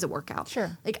dances is a workout.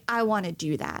 Sure. Like, I want to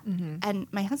do that. And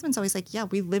my husband's always like, yeah,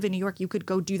 we live in New York. You could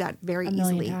go do that very easily.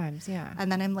 A million times, yeah. And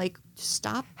then I'm like,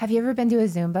 stop Have you ever been to a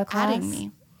Zumba class? adding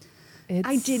me.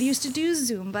 I did used to do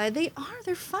Zumba.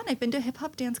 They're fun. I've been to hip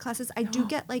hop dance classes. I do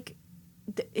get like,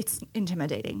 it's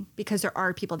intimidating because there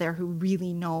are people there who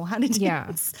really know how to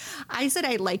dance. I said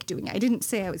I like doing it. I didn't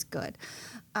say I was good.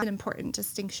 An important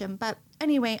distinction. But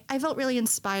anyway, I felt really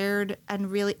inspired and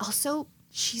really, also,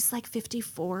 she's like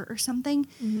 54 or something.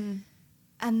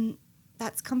 And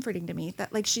that's comforting to me,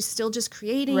 that like she's still just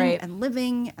creating and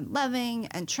living and loving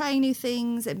and trying new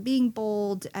things and being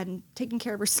bold and taking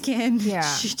care of her skin. Yeah.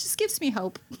 She just gives me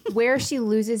hope. Where she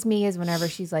loses me is whenever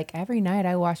she's like, every night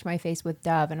I wash my face with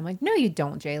Dove. And I'm like, no, you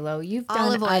don't, J-Lo. You've done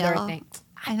Olive other oil. things.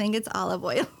 I think it's olive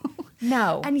oil.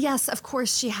 No. And yes, of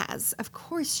course she has. Of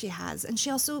course she has. And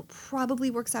she also probably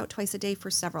works out twice a day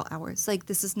for several hours. Like,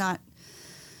 this is not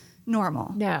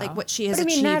normal. No. Like what she has But I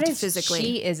mean, achieved that is, physically.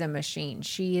 She is a machine.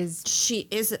 She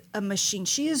is a machine.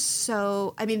 She is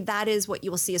so, I mean, that is what you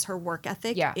will see as her work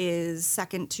ethic is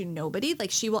second to nobody.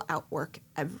 Like, she will outwork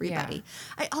everybody.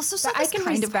 I also saw this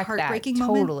kind of heartbreaking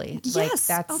moment. Totally. Yes.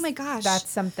 Like, oh my gosh. That's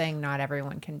something not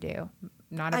everyone can do.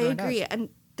 Not everyone I agree. does. And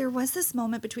there was this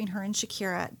moment between her and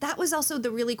Shakira. That was also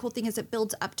the really cool thing, is it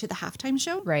builds up to the halftime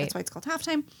show. Right. That's why it's called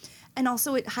Halftime. And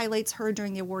also it highlights her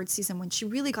during the awards season when she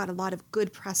really got a lot of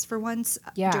good press for once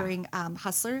during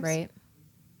Hustlers. Right.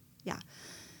 Yeah.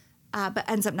 But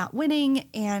ends up not winning.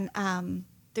 And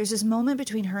there's this moment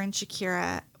between her and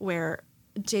Shakira where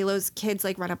J-Lo's kids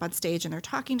like run up on stage and they're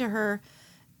talking to her.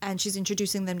 And she's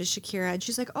introducing them to Shakira. And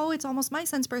she's like, oh, it's almost my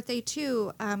son's birthday,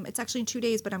 too. It's actually in 2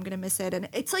 days, but I'm going to miss it. And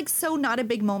it's like so not a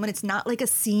big moment. It's not like a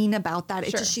scene about that.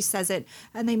 It's just she says it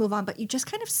and they move on. But you just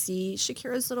kind of see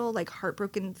Shakira's little like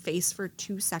heartbroken face for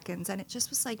 2 seconds. And it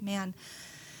just was like, man,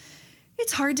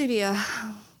 it's hard to be a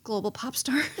global pop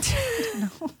star. I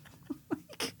don't know.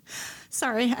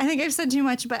 Sorry, I think I've said too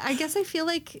much. But I guess I feel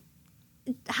like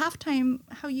Halftime,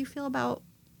 how you feel about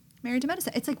Married to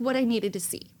Medicine. It's like what I needed to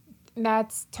see.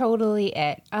 That's totally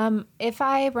it. If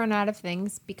I run out of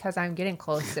things, because I'm getting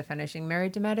close to finishing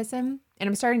Married to Medicine, and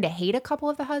I'm starting to hate a couple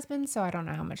of the husbands, so I don't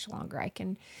know how much longer I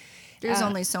can. There's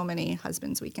only so many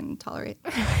husbands we can tolerate.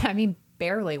 I mean,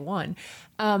 barely one.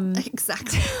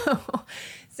 Exactly.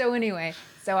 So anyway,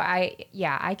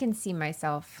 I can see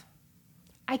myself.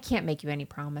 I can't make you any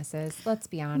promises. Let's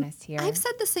be honest here. I've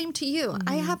said the same to you.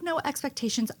 I have no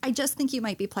expectations. I just think you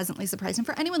might be pleasantly surprised. And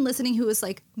for anyone listening who is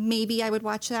like, maybe I would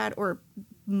watch that or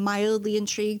mildly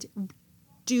intrigued,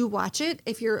 do watch it.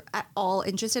 If you're at all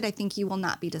interested, I think you will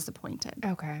not be disappointed.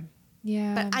 Okay.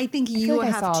 Yeah. But I think you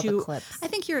like have the to. clips. I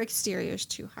think your exterior is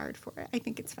too hard for it. I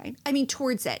think it's fine. I mean,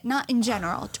 towards it, not in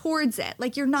general. Towards it,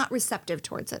 like you're not receptive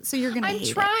towards it, so you're gonna. I'm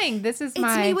trying. It. This is it's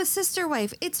my. me with Sister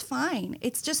Wife. It's fine.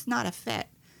 It's just not a fit.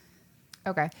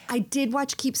 Okay. I did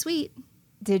watch Keep Sweet.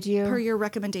 Did you? Per your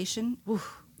recommendation.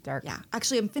 Oof. Dark. Yeah.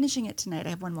 Actually, I'm finishing it tonight. I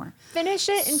have one more. Finish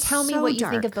it and tell me So what you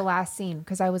think dark. of the last scene,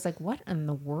 because I was like, what in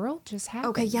the world just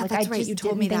happened? Okay, yeah, like, that's I right. just You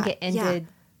told me didn't that. think it Yeah. ended.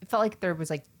 It felt like there was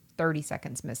like 30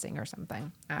 seconds missing or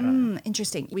something. I don't know.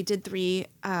 Interesting. We did 3.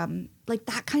 Like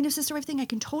that kind of Sister Wife thing I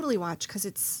can totally watch because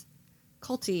it's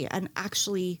culty and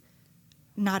actually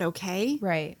not okay.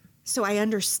 Right. So I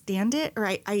understand it, or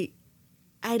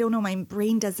I don't know, my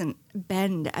brain doesn't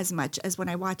bend as much as when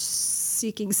I watch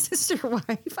Seeking Sister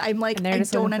Wife. I'm like, I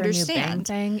don't understand.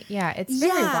 Thing. Yeah, it's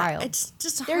very wild. It's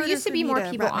just there used to be more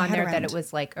people on there that it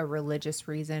was like a religious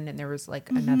reason, and there was like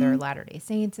another Latter-day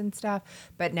Saints and stuff.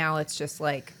 But now it's just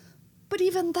like. But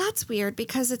even that's weird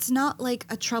because it's not like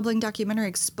a troubling documentary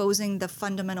exposing the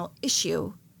fundamental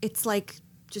issue. It's like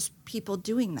just people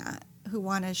doing that who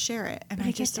want to share it, and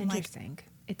I just am like,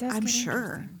 it does. I'm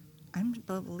sure. I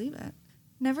believe it.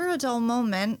 Never a dull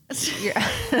moment. Yeah.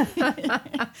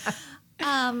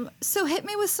 So hit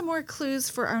me with some more clues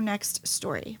for our next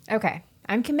story. Okay.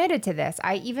 I'm committed to this.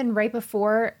 I even right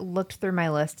before looked through my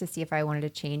list to see if I wanted to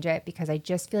change it because I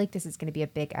just feel like this is going to be a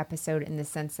big episode in the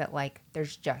sense that like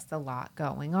there's just a lot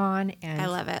going on. And I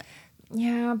love it.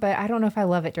 Yeah, but I don't know if I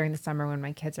love it during the summer when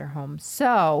my kids are home.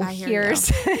 So here's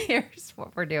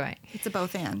what we're doing. It's a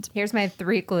both and. Here's my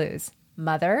 3 clues.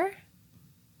 Mother,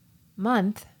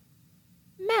 month,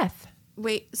 meth.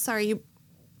 Wait, sorry.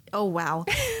 Oh, wow.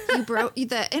 You broke.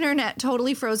 The internet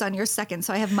totally froze on your second.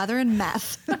 So I have mother and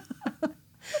meth.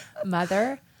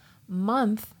 Mother,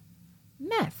 month,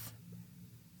 meth.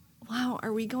 Wow.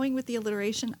 Are we going with the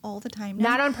alliteration all the time now?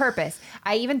 Not on purpose.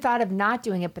 I even thought of not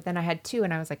doing it, but then I had 2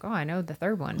 and I was like, oh, I know the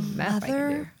third one. Meth I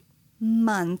can do.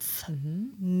 Month,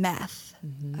 meth.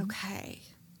 Okay.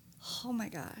 Oh my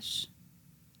gosh.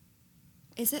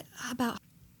 Is it about...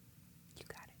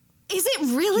 Is it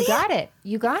really? You got it.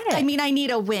 You got it. I mean, I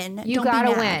need a win. You got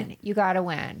to win. You got to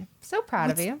win. So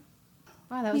proud of you.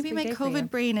 Wow, that was maybe my COVID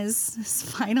brain is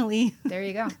finally there.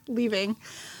 You go leaving.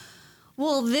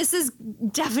 Well, this is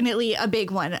definitely a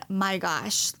big one. My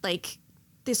gosh, like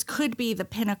this could be the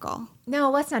pinnacle. No,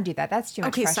 let's not do that. That's too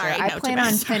much pressure. Sorry. I plan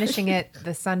on finishing it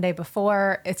the Sunday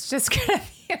before. It's just gonna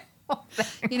be.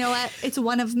 You know what? It's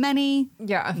one of many.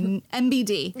 Yeah.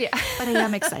 MBD. Yeah. But I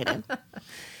am excited.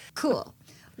 Cool.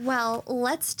 Well,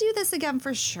 let's do this again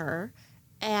for sure.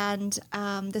 And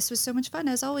this was so much fun,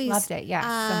 as always. Loved it. Yeah,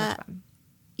 so much fun.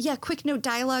 Yeah, quick note,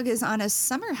 Dialogue is on a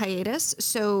summer hiatus,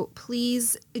 so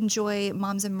please enjoy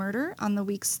Moms and Murder on the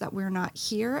weeks that we're not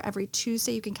here. Every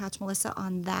Tuesday, you can catch Melissa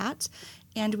on that.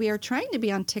 And we are trying to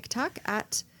be on TikTok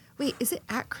is it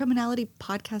at Criminality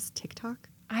Podcast TikTok?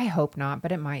 I hope not,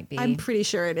 but it might be. I'm pretty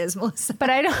sure it is, Melissa.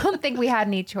 But I don't think we had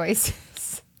any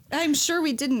choices. I'm sure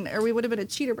we didn't, or we would have been a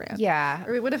cheater brand. Yeah.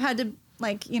 Or we would have had to,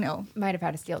 might have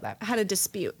had to steal that. Had a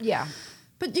dispute. Yeah.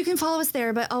 But you can follow us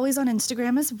there, but always on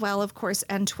Instagram as well, of course,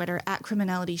 and Twitter at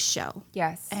Criminality Show.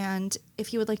 Yes. And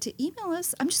if you would like to email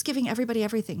us, I'm just giving everybody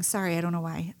everything. Sorry, I don't know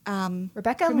why.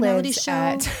 Rebecca Criminality lives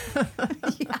Show.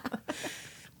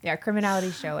 Yeah,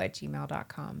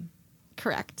 criminalityshow@gmail.com.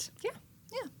 Correct. Yeah.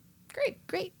 Yeah.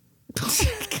 Great.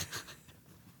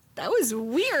 That was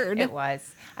weird. It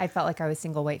was. I felt like I was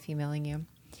single white femaling you.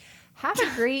 Have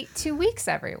a great 2 weeks,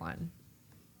 everyone.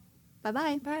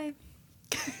 Bye-bye. Bye.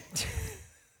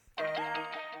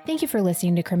 Thank you for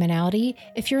listening to Criminality.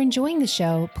 If you're enjoying the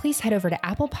show, please head over to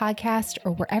Apple Podcast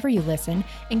or wherever you listen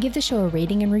and give the show a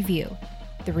rating and review.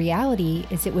 The reality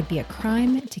is it would be a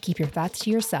crime to keep your thoughts to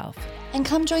yourself. And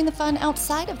come join the fun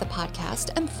outside of the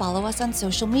podcast and follow us on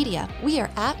social media. We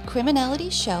are at Criminality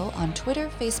Show on Twitter,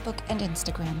 Facebook, and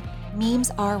Instagram.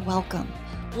 Memes are welcome.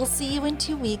 We'll see you in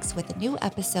 2 weeks with a new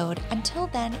episode. Until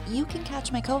then, you can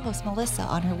catch my co-host Melissa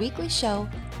on her weekly show,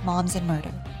 Moms and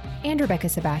Murder. And Rebecca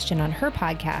Sebastian on her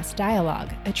podcast, Dialogue,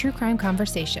 a true crime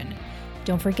conversation.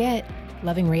 Don't forget,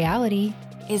 loving reality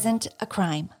isn't a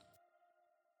crime.